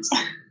resilient.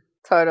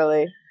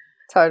 Totally.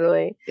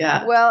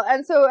 Yeah. Well,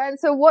 and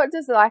so what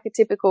does, like, a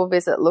typical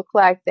visit look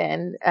like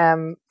then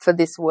for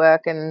this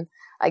work? And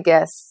I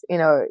guess, you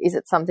know, is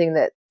it something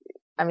that,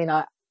 I mean,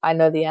 I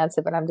know the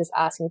answer, but I'm just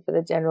asking for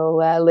the general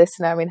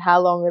listener. I mean,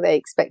 how long are they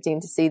expecting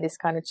to see this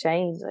kind of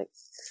change? Like,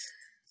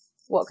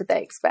 What could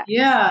they expect?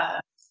 Yeah.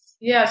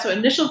 Yeah. So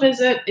initial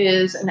visit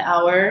is an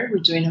hour. We're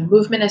doing a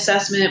movement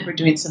assessment. We're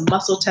doing some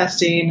muscle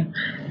testing,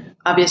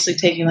 obviously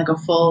taking like a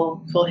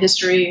full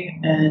history.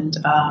 And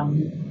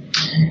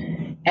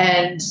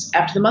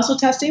after the muscle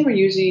testing, we're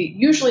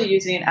usually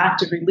using an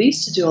active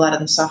release to do a lot of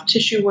the soft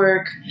tissue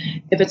work.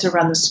 If it's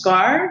around the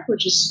scar, we're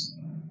just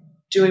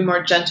doing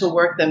more gentle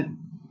work than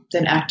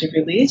active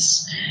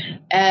release.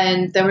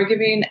 And then we're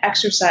giving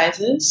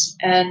exercises.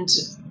 And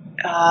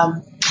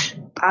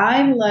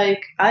I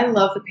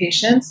love the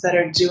patients that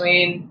are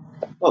doing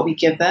what we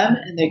give them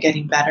and they're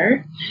getting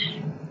better.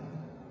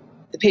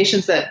 The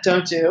patients that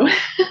don't do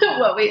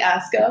what we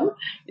ask them,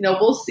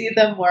 we'll see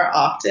them more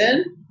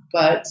often,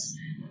 but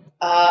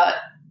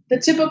the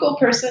typical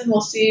person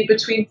will see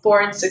between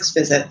 4 and 6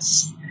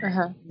 visits.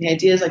 The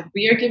idea is like,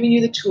 we are giving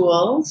you the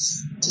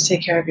tools to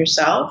take care of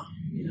yourself,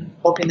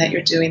 hoping that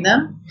you're doing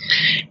them.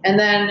 And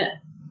then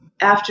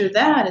after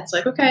that, it's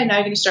like, okay, now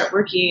you're going to start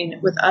working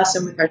with us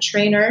and with our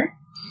trainer.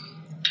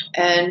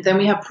 And then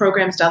we have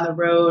programs down the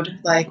road,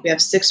 like we have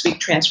 6-week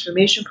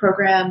transformation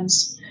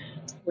programs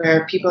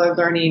where people are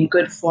learning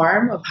good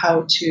form of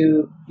how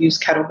to use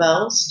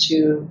kettlebells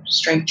to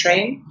strength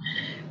train.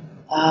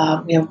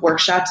 We have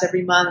workshops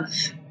every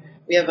month.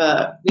 We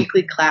have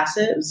weekly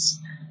classes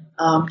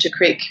to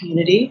create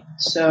community.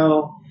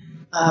 So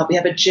we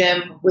have a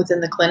gym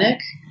within the clinic.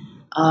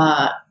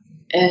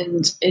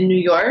 And in New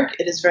York,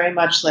 it is very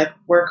much like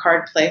work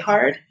hard, play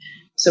hard.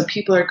 So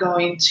people are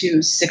going to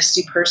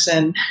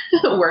 60-person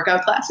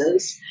workout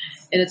classes,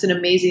 and it's an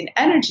amazing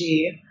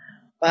energy,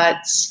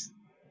 but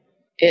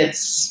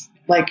it's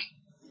like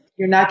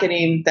you're not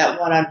getting that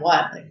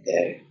one-on-one.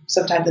 Like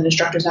sometimes an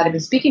instructor's not even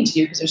speaking to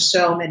you because there's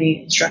so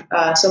many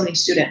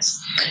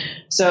students.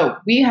 So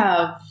we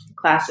have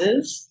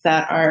classes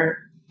that are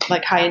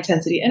like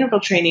high-intensity interval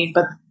training,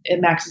 but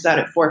it maxes out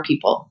at 4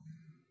 people.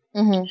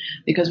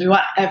 Because we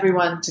want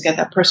everyone to get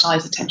that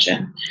personalized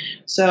attention.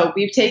 So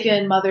we've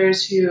taken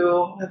mothers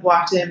who have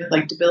walked in with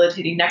like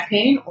debilitating neck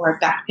pain or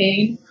back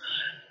pain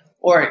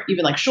or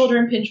even like shoulder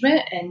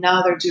impingement, and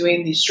now they're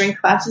doing these strength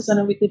classes on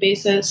a weekly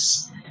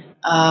basis.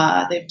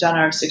 They've done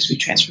our 6-week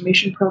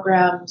transformation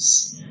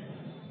programs,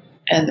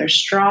 and they're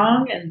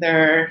strong, and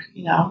they're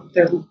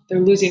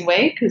losing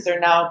weight because they're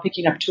now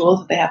picking up tools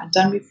that they haven't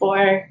done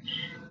before.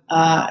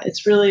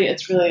 It's really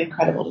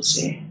incredible to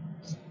see.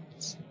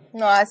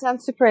 No, it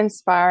sounds super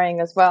inspiring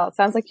as well. It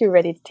sounds like you're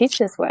ready to teach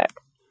this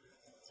work.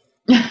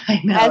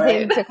 I know, As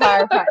in to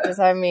chiropractors,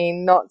 I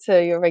mean, not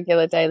to your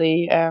regular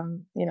daily,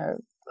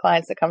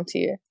 clients that come to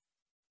you.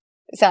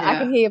 So I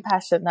can hear your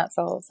passion. That's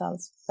all.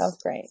 Sounds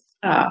great.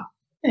 Oh,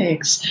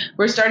 thanks.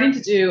 We're starting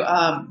to do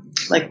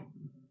like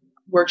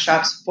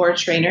workshops for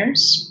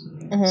trainers.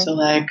 So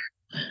like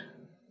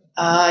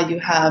you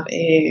have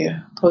a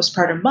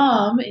postpartum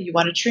mom and you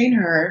want to train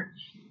her.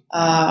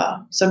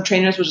 Some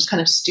trainers will just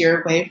kind of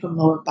steer away from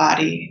lower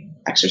body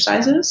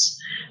exercises,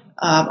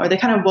 or they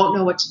kind of won't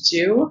know what to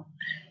do.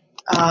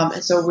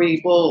 And so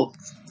we've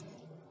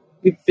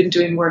been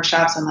doing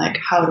workshops on like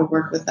how to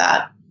work with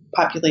that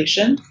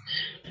population,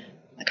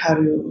 like how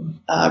to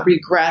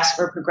regress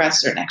or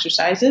progress certain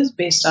exercises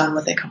based on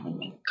what they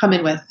come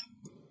in with.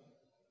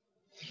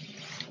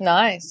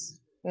 Nice.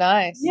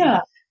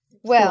 Yeah.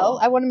 Well, cool.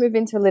 I want to move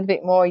into a little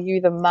bit more you,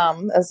 the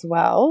mum, as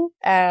well.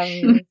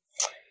 I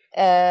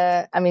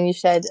mean, you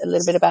shared a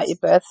little bit about your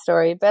birth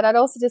story, but I'd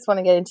also just want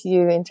to get into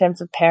you in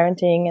terms of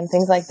parenting and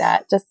things like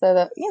that, just so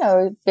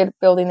that,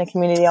 building the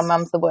community on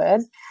Mum's the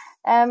Word.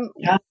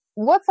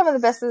 What's some of the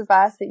best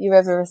advice that you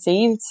ever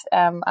received,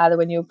 either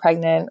when you were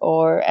pregnant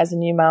or as a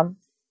new mum?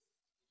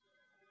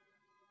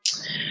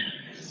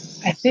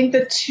 I think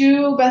the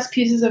 2 best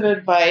pieces of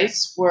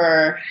advice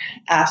were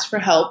ask for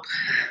help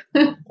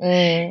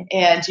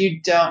and you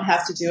don't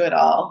have to do it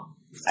all.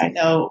 I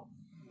know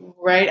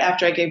right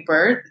after I gave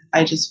birth,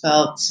 I just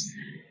felt,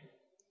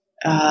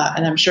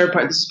 and I'm sure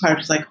this is part of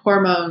just like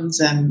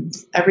hormones and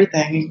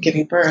everything and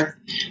giving birth,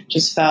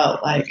 just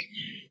felt like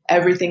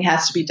everything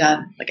has to be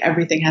done. Like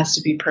everything has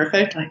to be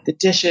perfect. Like the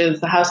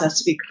dishes, the house has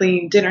to be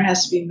clean, dinner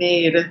has to be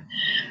made.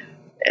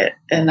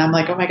 And I'm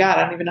like, oh my God,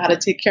 I don't even know how to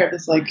take care of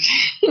this like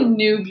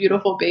new,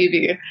 beautiful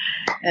baby.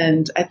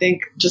 And I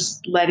think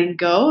just letting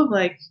go,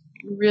 like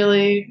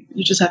really,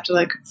 you just have to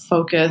like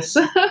focus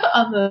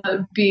on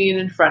the being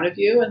in front of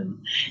you and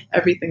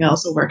everything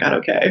else will work out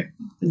okay.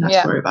 And not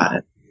to worry about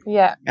it.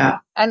 Yeah.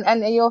 And are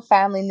your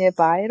family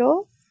nearby at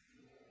all?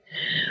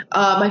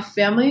 My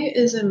family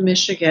is in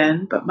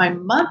Michigan, but my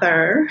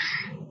mother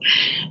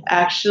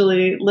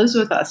actually lives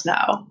with us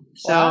now.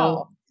 So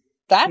wow.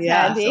 That's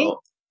handy.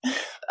 So,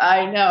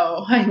 I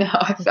know.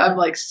 I'm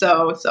like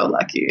so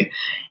lucky.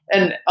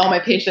 And all my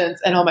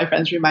patients and all my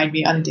friends remind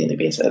me on a daily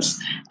basis.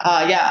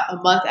 A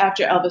month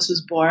after Elvis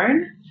was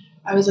born,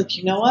 I was like,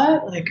 you know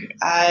what? Like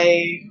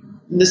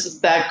this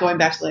is that going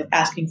back to like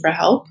asking for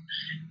help.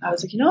 I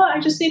was like, you know what? I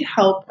just need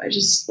help. I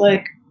just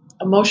like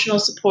emotional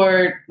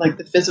support, like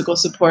the physical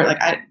support. Like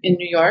in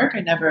New York, I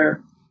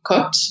never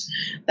cooked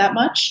that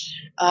much.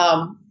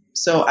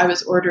 So I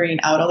was ordering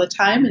out all the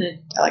time, and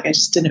I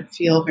just didn't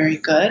feel very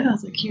good. I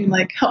was like, "Can you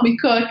like help me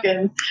cook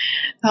and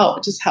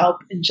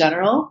help in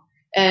general?"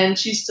 And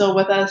she's still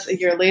with us a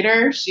year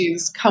later.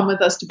 She's come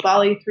with us to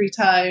Bali 3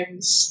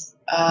 times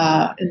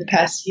in the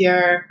past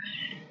year.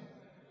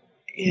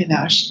 You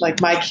know,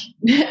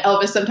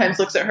 Elvis sometimes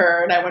looks at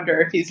her, and I wonder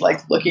if he's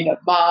like looking at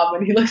Mom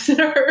when he looks at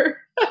her.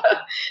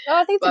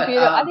 I think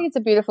it's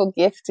a beautiful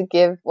gift to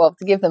give. Well,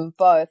 to give them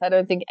both. I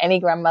don't think any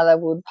grandmother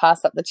would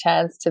pass up the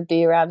chance to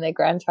be around their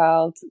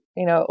grandchild,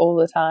 all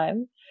the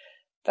time.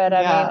 But I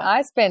mean,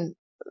 I spent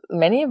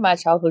many of my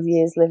childhood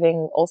years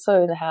living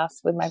also in the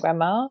house with my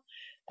grandma,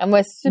 and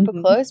we're super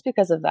close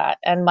because of that.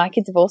 And my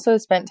kids have also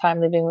spent time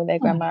living with their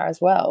grandma as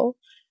well,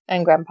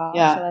 and grandpa,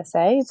 shall I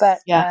say? But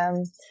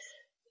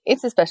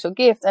it's a special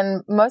gift,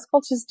 and most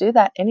cultures do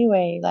that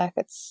anyway. Like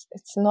it's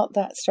not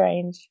that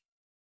strange.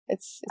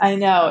 I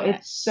know.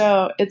 It's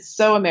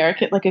so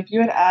American. Like if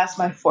you had asked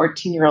my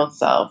 14-year-old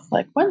self,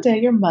 like one day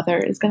your mother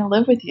is going to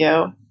live with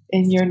you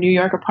in your New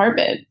York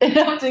apartment and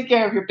I'll take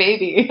care of your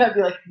baby, I'd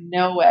be like,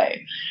 no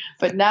way.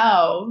 But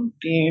now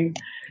being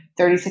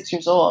 36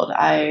 years old,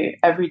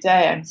 every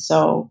day I'm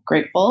so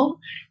grateful,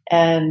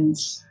 and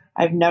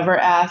I've never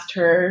asked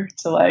her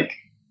to like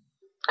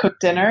cook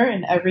dinner,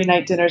 and every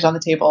night dinner's on the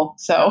table.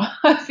 So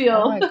I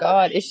feel. Oh my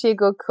God, is she a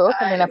good cook?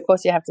 I mean, of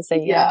course you have to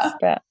say yes,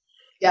 but.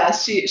 Yeah,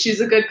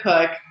 she's a good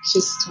cook. She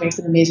just makes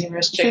an amazing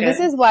roast chicken. See, this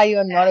is why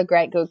you're not a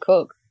great good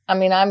cook. I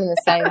mean, I'm in the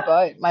same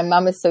boat. My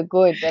mum is so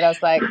good, but I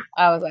was like,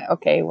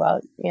 okay, well,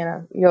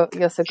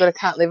 you're so good. I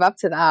can't live up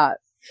to that.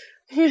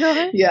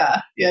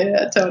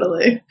 Yeah,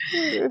 totally.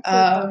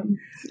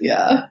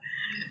 Yeah.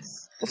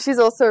 She's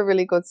also a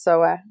really good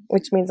sewer,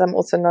 which means I'm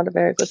also not a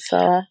very good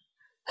sewer.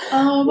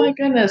 Oh my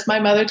goodness. My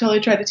mother totally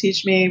tried to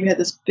teach me. We had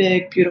this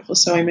big, beautiful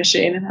sewing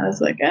machine, and I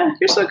was like,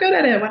 you're so good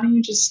at it. Why don't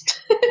you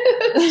just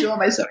do all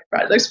my sewing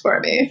projects for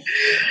me?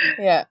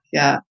 Yeah.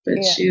 Yeah.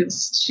 But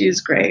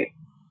she's great.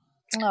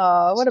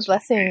 Oh, what a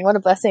blessing. What a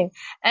blessing.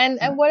 And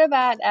what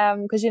about,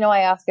 because I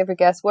ask every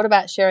guest, what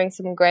about sharing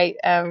some great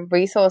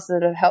resources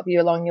that have helped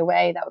you along your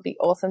way? That would be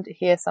awesome to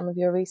hear some of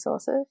your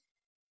resources.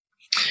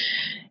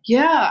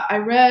 Yeah,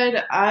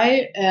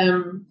 I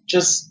am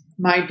just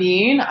my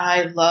being.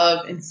 I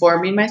love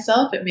informing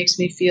myself. It makes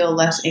me feel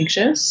less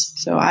anxious.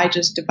 So I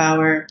just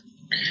devour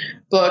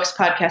books,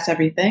 podcasts,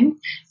 everything.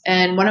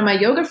 And one of my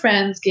yoga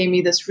friends gave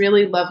me this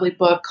really lovely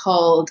book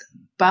called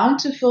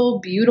Bountiful,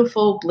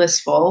 Beautiful,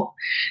 Blissful: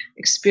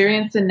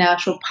 Experience the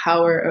Natural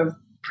Power of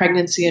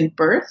Pregnancy and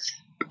Birth.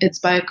 It's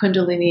by a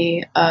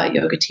Kundalini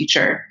yoga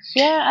teacher.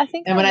 Yeah, I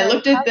think. And when I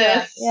looked at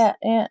this,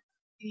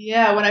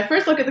 yeah, when I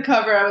first looked at the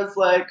cover, I was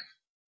like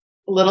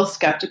a little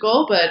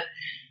skeptical, but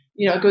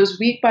it goes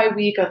week by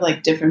week of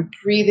like different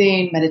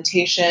breathing,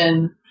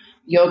 meditation,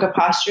 yoga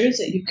postures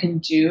that you can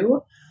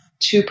do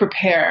to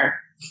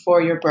prepare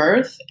for your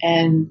birth.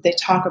 And they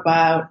talk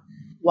about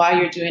why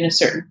you're doing a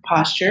certain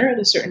posture at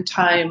a certain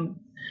time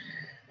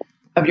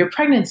of your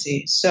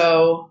pregnancy.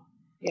 So,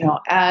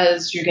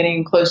 as you're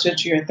getting closer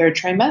to your 3rd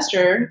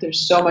trimester,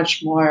 there's so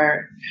much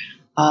more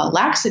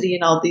laxity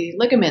in all the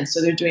ligaments.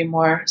 So they're doing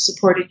more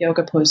supported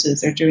yoga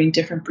poses. They're doing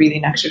different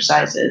breathing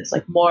exercises,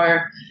 like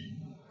more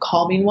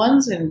calming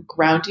ones and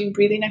grounding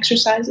breathing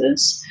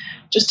exercises,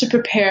 just to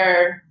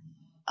prepare,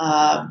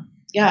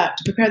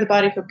 the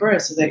body for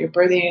birth, so that your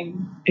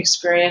birthing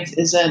experience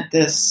isn't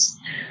this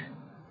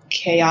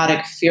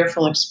chaotic,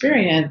 fearful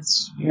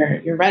experience.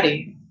 You're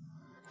ready.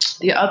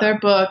 The other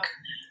book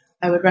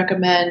I would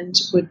recommend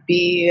would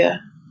be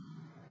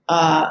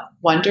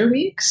Wonder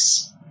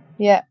Weeks.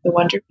 Yeah, the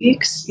Wonder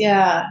Weeks.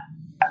 Yeah,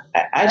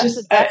 I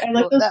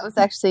like those. That was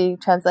actually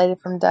translated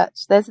from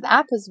Dutch. There's an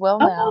app as well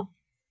now.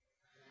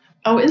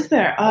 Oh, is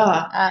there?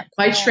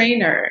 My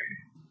trainer.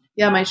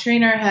 Yeah, my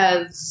trainer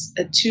has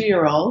a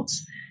 2-year-old,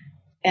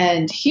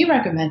 and he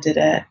recommended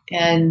it.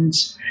 And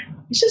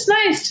it's just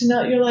nice to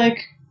know, you're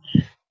like,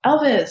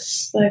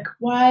 Elvis, like,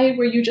 why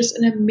were you just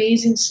an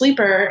amazing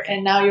sleeper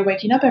and now you're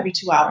waking up every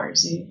 2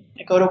 hours? And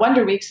I go to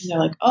Wonder Weeks and they're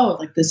like, oh,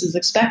 like this is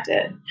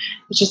expected.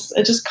 It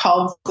just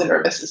calms the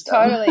nervous system.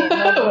 Totally.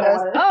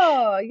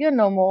 Oh, you're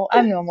normal.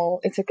 I'm normal.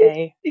 It's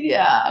okay.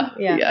 Yeah.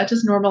 It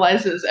just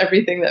normalizes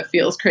everything that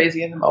feels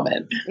crazy in the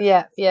moment.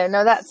 Yeah.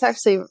 No, that's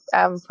actually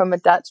from a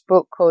Dutch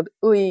book called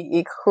Oei,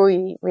 ik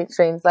groei, which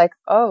means like,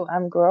 oh,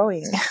 I'm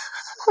growing.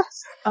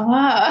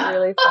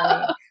 Really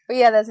funny. But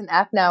yeah, there's an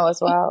app now as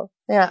well.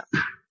 Yeah.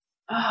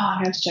 Oh,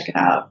 I have to check it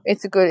out.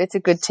 It's a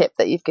good tip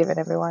that you've given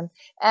everyone.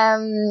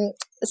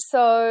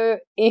 So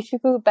if you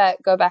could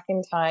go back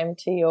in time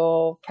to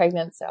your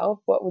pregnant self,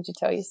 what would you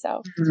tell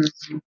yourself?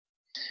 Mm-hmm.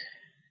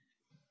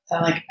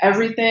 Like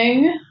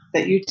everything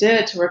that you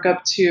did to work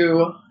up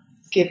to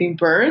giving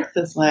birth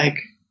is like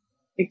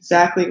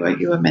exactly what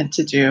you were meant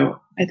to do.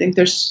 I think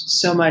there's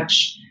so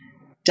much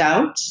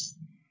doubt,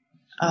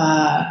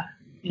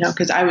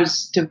 because I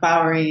was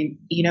devouring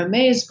Ina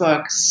May's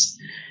books,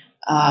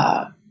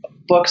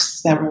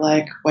 books that were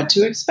like what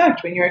to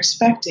expect when you're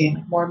expecting,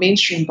 like more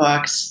mainstream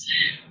books.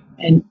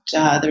 And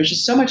there was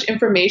just so much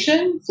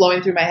information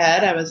flowing through my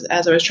head.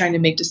 As I was trying to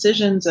make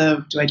decisions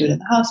of, do I do it in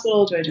the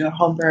hospital? Do I do a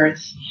home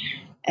birth?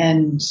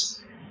 And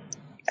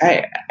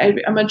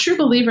I'm a true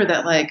believer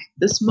that like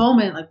this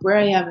moment, like where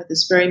I am at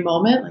this very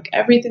moment, like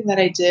everything that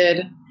I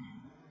did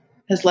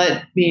has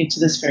led me to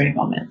this very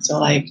moment. So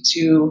like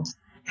to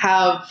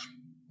have,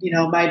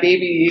 my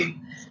baby,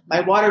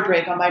 my water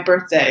break on my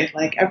birthday,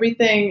 like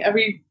everything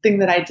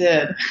that I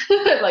did,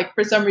 like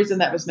for some reason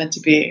that was meant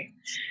to be.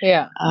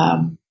 Yeah.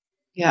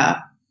 Yeah.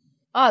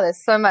 Oh, there's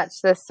so much,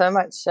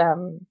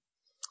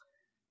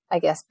 I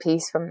guess,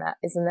 peace from that,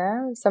 isn't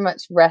there? So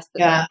much rest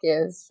that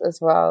gives as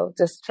well.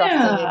 Just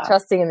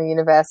trusting in the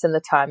universe and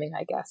the timing,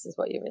 I guess, is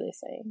what you're really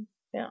saying.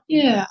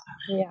 Yeah.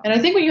 Yeah. And I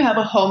think when you have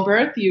a home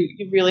birth,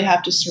 you really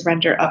have to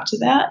surrender up to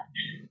that,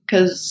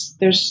 because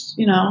there's,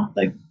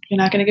 like you're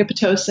not going to get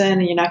Pitocin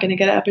and you're not going to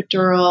get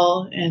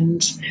epidural,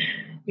 and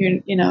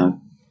you're,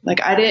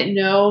 like I didn't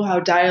know how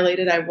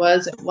dilated I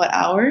was at what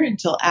hour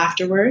until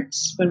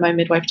afterwards when my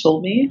midwife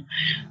told me.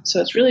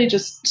 So it's really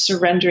just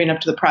surrendering up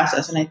to the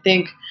process. And I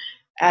think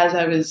as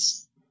I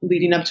was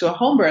leading up to a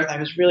home birth, I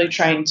was really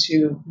trying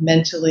to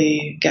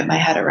mentally get my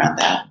head around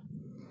that.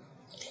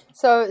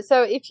 So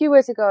if you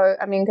were to go,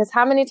 I mean, because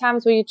how many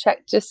times were you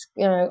checked, just,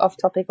 off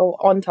topic or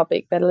on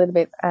topic, but a little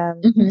bit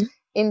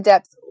in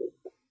depth,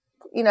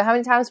 how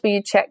many times were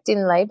you checked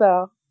in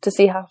labor to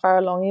see how far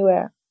along you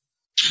were?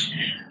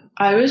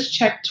 I was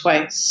checked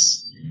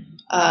twice.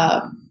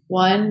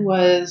 One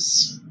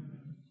was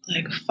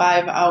like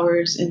 5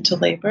 hours into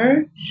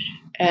labor,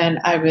 and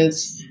I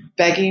was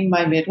begging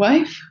my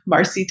midwife,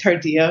 Marcy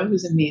Tardillo,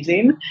 who's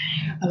amazing.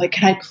 I'm like,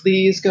 can I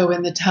please go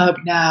in the tub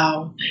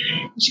now?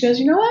 And she goes,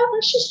 you know what?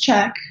 Let's just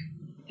check.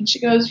 And she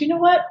goes, you know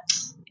what?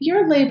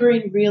 You're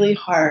laboring really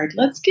hard.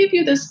 Let's give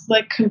you this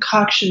like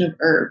concoction of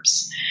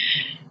herbs.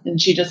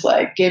 And she just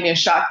like gave me a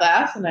shot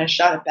glass, and I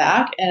shot it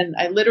back, and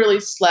I literally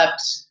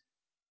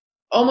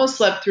almost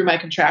slept through my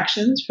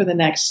contractions for the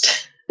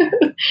next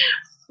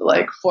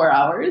like 4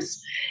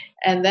 hours.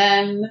 And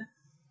then,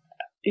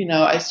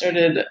 I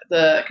started,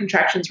 the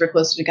contractions were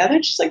closer together,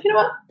 and she's like, you know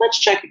what, let's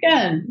check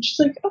again. And she's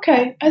like,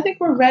 okay, I think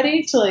we're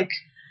ready to like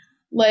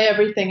lay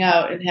everything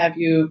out and have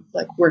you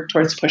like work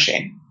towards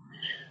pushing.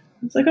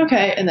 It's like,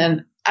 okay. And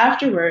then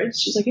afterwards,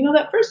 she's like,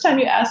 that first time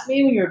you asked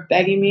me when you were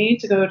begging me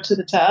to go to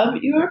the tub,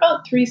 you were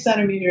about 3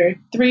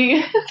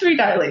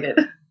 dilated.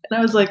 And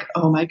I was like,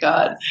 oh my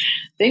God,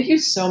 thank you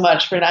so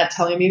much for not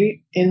telling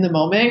me in the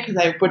moment, because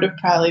I would have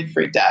probably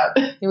freaked out.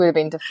 You would have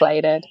been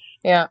deflated.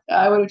 Yeah.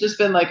 I would have just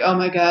been like, oh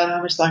my God,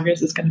 how much longer is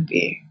this going to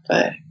be?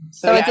 But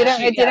so it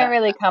didn't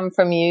really come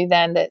from you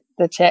then, that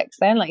the checks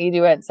then, like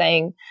you weren't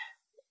saying,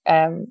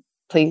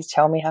 please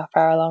tell me how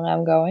far along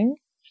I'm going?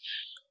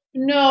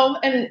 No.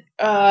 And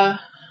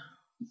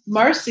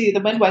Marcy,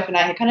 the midwife, and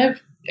I had kind of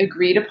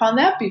agreed upon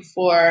that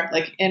before,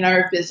 like in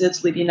our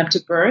visits leading up to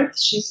birth.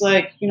 She's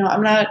like,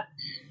 I'm not,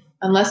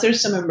 unless there's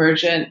some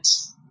emergent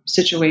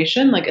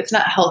situation, like it's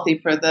not healthy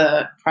for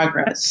the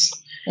progress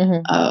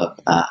of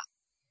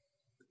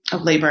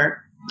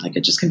labor. Like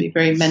it just can be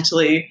very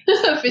mentally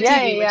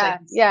fatiguing.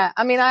 Yeah.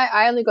 I mean,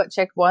 I only got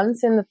checked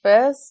once in the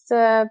first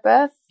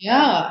birth.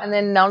 Yeah. And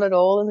then not at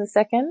all in the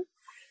second.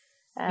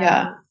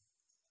 And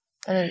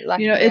like,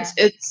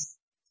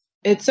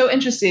 it's so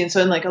interesting. So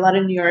in like a lot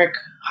of New York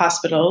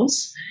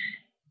hospitals,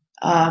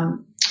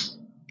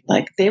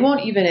 like they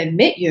won't even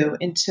admit you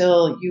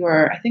until you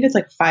are, I think it's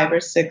like 5 or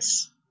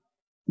 6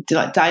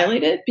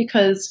 dilated,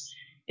 because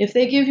if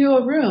they give you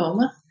a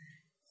room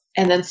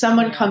and then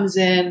someone comes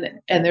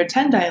in and they're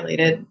 10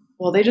 dilated,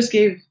 well, they just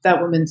gave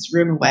that woman's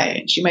room away,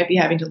 and she might be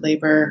having to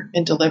labor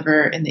and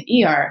deliver in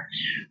the ER.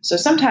 So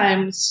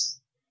sometimes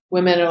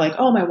women are like,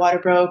 oh, my water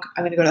broke,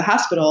 I'm going to go to the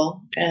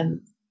hospital,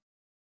 and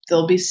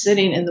they'll be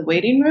sitting in the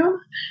waiting room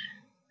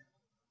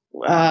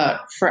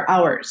for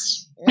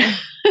hours.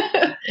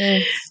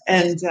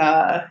 And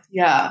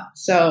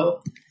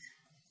so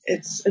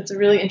it's a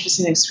really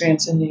interesting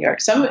experience in New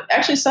York. Some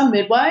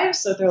midwives,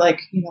 so they're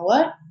like, you know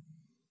what,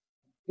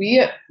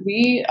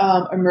 we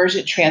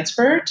emergent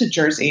transfer to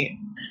Jersey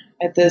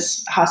at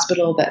this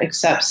hospital that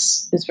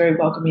is very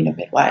welcoming of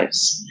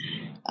midwives.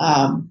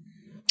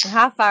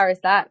 How far is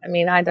that? I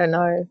mean, I don't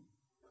know.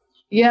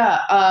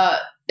 Yeah,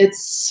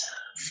 it's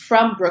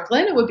from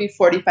Brooklyn. It would be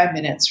 45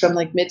 minutes. From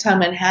like Midtown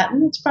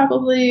Manhattan, it's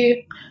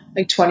probably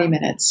like 20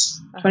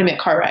 minutes, 20-minute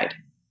car ride.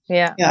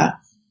 Yeah. Yeah.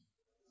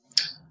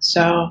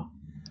 So,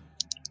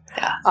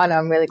 yeah. Oh, no,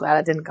 I'm really glad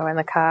I didn't go in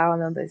the car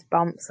on all those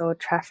bumps or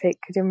traffic.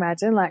 Could you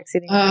imagine, like,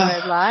 sitting in the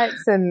red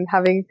lights and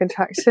having a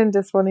contraction,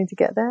 just wanting to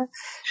get there?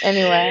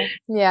 Anyway,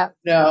 yeah.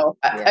 No.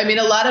 Yeah. I mean,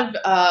 a lot of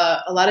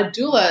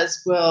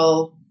doulas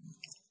will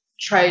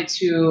try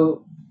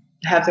to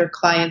have their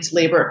clients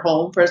labor at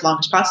home for as long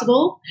as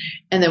possible,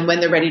 and then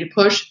when they're ready to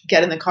push,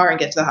 get in the car and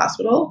get to the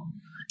hospital.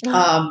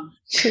 That's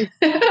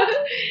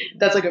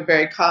like a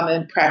very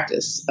common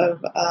practice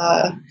of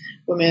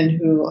women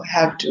who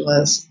have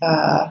doulas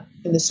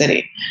in the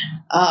city.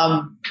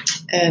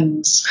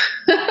 And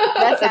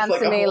that sounds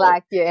like to me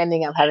like you're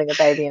ending up having a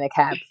baby in a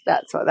cab.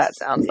 That's what that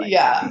sounds like.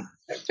 Yeah.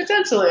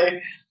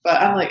 Potentially. But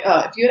I'm like,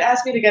 oh, if you had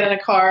asked me to get in a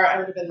car, I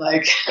would have been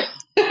like,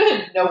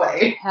 no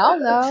way. Hell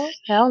no.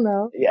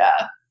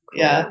 Yeah.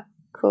 Yeah.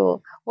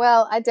 Cool.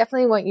 Well, I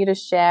definitely want you to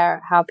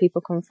share how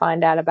people can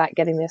find out about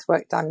getting this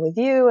work done with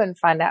you and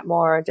find out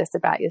more just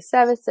about your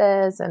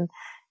services. And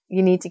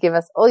you need to give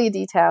us all your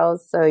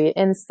details. So your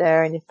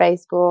Insta and your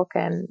Facebook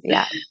and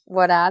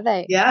what are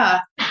they? Yeah.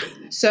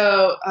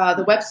 So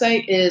the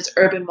website is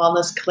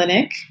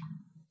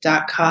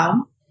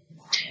urbanwellnessclinic.com.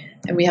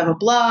 And we have a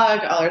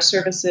blog, all our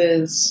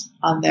services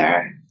on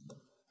there.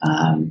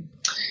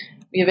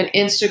 We have an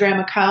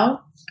Instagram account,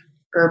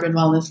 Urban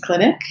Wellness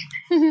Clinic,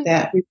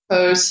 that we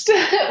post.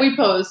 We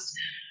post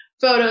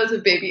photos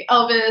of baby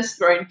Elvis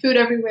throwing food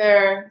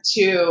everywhere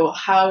to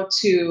how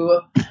to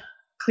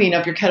clean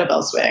up your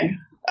kettlebell swing.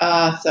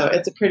 So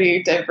it's a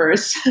pretty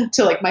diverse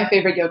to like my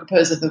favorite yoga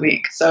pose of the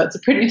week. So it's a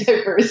pretty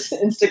diverse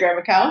Instagram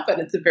account, but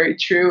it's a very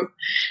true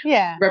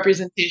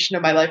representation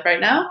of my life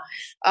right now.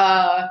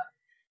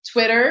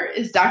 Twitter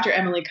is Dr.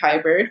 Emily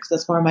Kyberd, because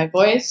that's more of my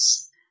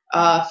voice.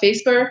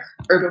 Facebook,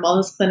 Urban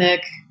Wellness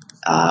Clinic,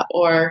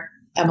 or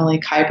Emily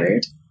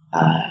Kyberd.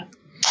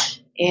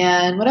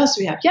 And what else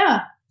do we have?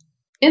 Yeah.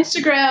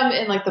 Instagram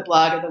and like the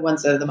blog are the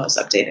ones that are the most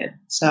updated.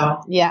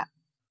 So yeah,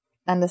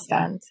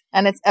 understand.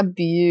 And it's a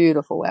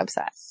beautiful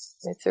website.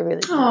 It's a really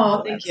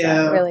beautiful thank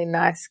website. you. Really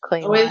nice,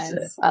 clean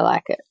lines. I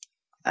like it.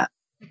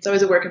 It's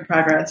always a work in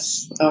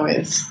progress.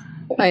 Always.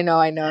 I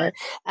know.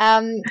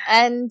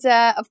 And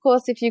of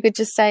course, if you could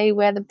just say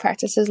where the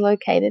practice is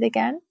located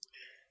again.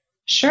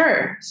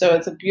 Sure. So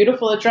it's a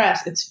beautiful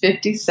address. It's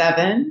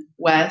 57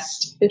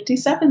 West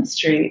 57th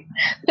Street.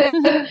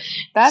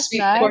 That's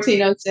Suite nice.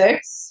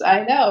 1406.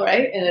 I know,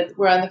 right? And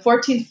we're on the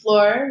 14th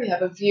floor. We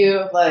have a view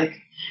of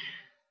like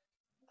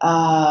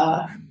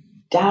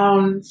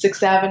down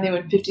 6th Avenue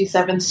and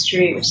 57th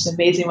Street, which is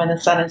amazing when the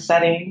sun is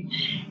setting.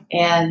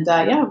 And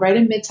right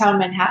in Midtown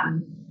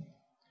Manhattan.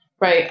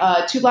 Right,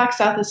 2 blocks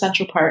south of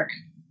Central Park.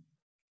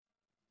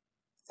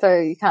 So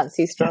you can't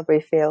see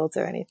strawberry fields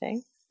or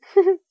anything?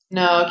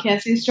 No, can't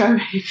see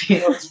strawberry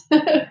fields.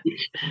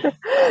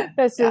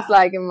 That's just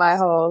like in my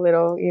whole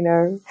little,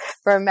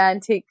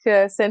 romantic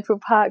Central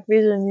Park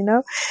vision,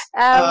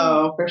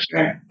 For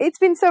sure. It's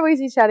been so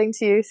easy chatting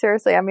to you,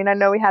 seriously. I mean, I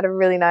know we had a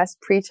really nice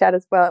pre-chat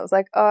as well. It was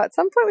like, at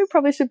some point we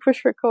probably should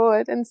push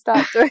record and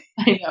start doing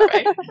I know,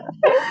 right?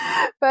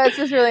 But it's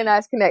just really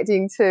nice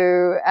connecting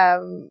to,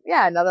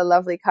 another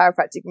lovely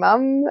chiropractic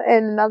mum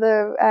in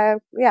another,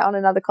 on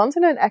another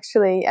continent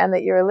actually, and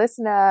that you're a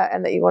listener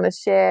and that you want to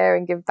share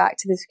and give back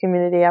to this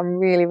community. I'm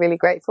really, really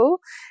grateful.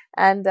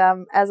 And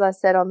as I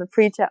said on the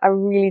pre-chat, I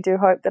really do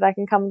hope that I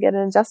can come and get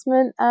an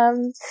adjustment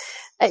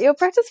at your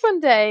practice one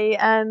day.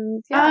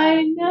 And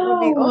I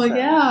know. It would be awesome.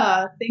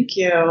 Yeah. Thank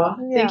you.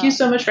 Yeah. Thank you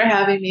so much for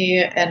having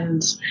me.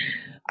 And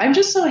I'm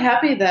just so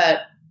happy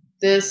that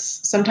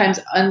this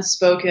sometimes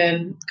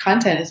unspoken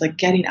content is like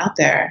getting out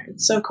there.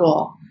 It's so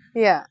cool.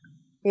 Yeah.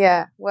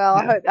 Yeah.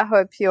 Well, I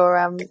hope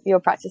your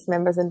practice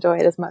members enjoy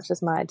it as much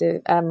as mine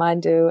do.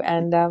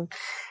 And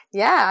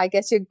I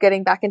guess you're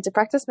getting back into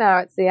practice now.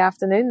 It's the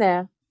afternoon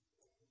there.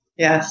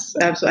 Yes,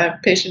 absolutely. I have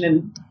a patient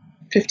in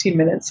 15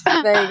 minutes.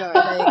 There you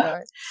go.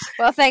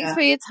 Well, thanks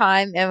for your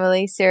time,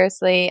 Emily,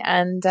 seriously.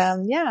 And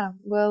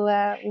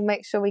we'll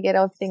make sure we get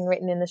everything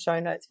written in the show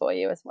notes for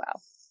you as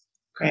well.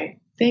 Great.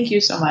 Thank you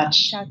so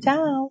much. Ciao,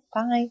 ciao.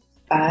 Bye.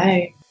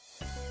 Bye.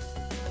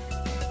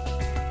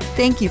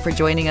 Thank you for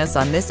joining us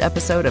on this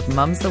episode of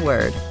Mum's the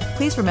Word.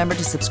 Please remember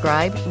to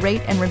subscribe,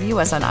 rate, and review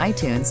us on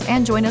iTunes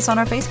and join us on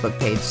our Facebook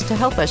page to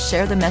help us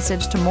share the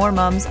message to more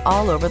mums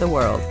all over the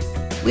world.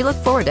 We look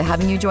forward to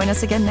having you join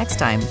us again next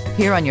time,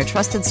 here on your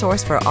trusted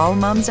source for all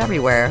mums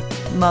everywhere,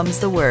 Mum's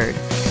the Word.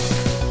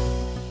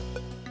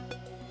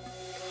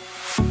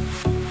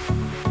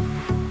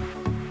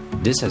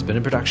 This has been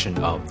a production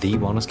of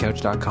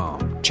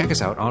TheWellnessCouch.com. Check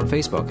us out on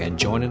Facebook and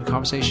join in the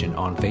conversation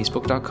on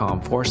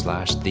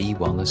Facebook.com/The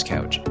Wellness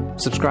Couch.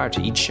 Subscribe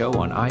to each show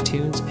on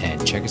iTunes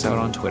and check us out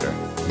on Twitter.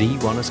 The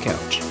Wellness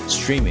Couch,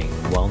 streaming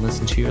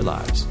wellness into your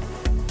lives.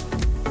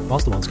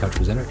 Whilst the Wellness Couch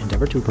presenter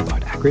endeavor to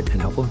provide accurate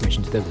and helpful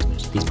information to their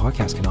listeners, these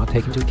podcasts cannot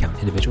take into account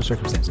individual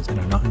circumstances and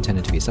are not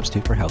intended to be a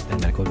substitute for health and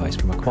medical advice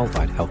from a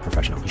qualified health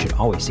professional. You should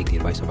always seek the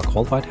advice of a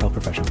qualified health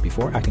professional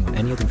before acting on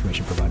any of the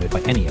information provided by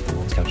any of the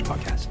Wellness Couch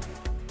podcasts.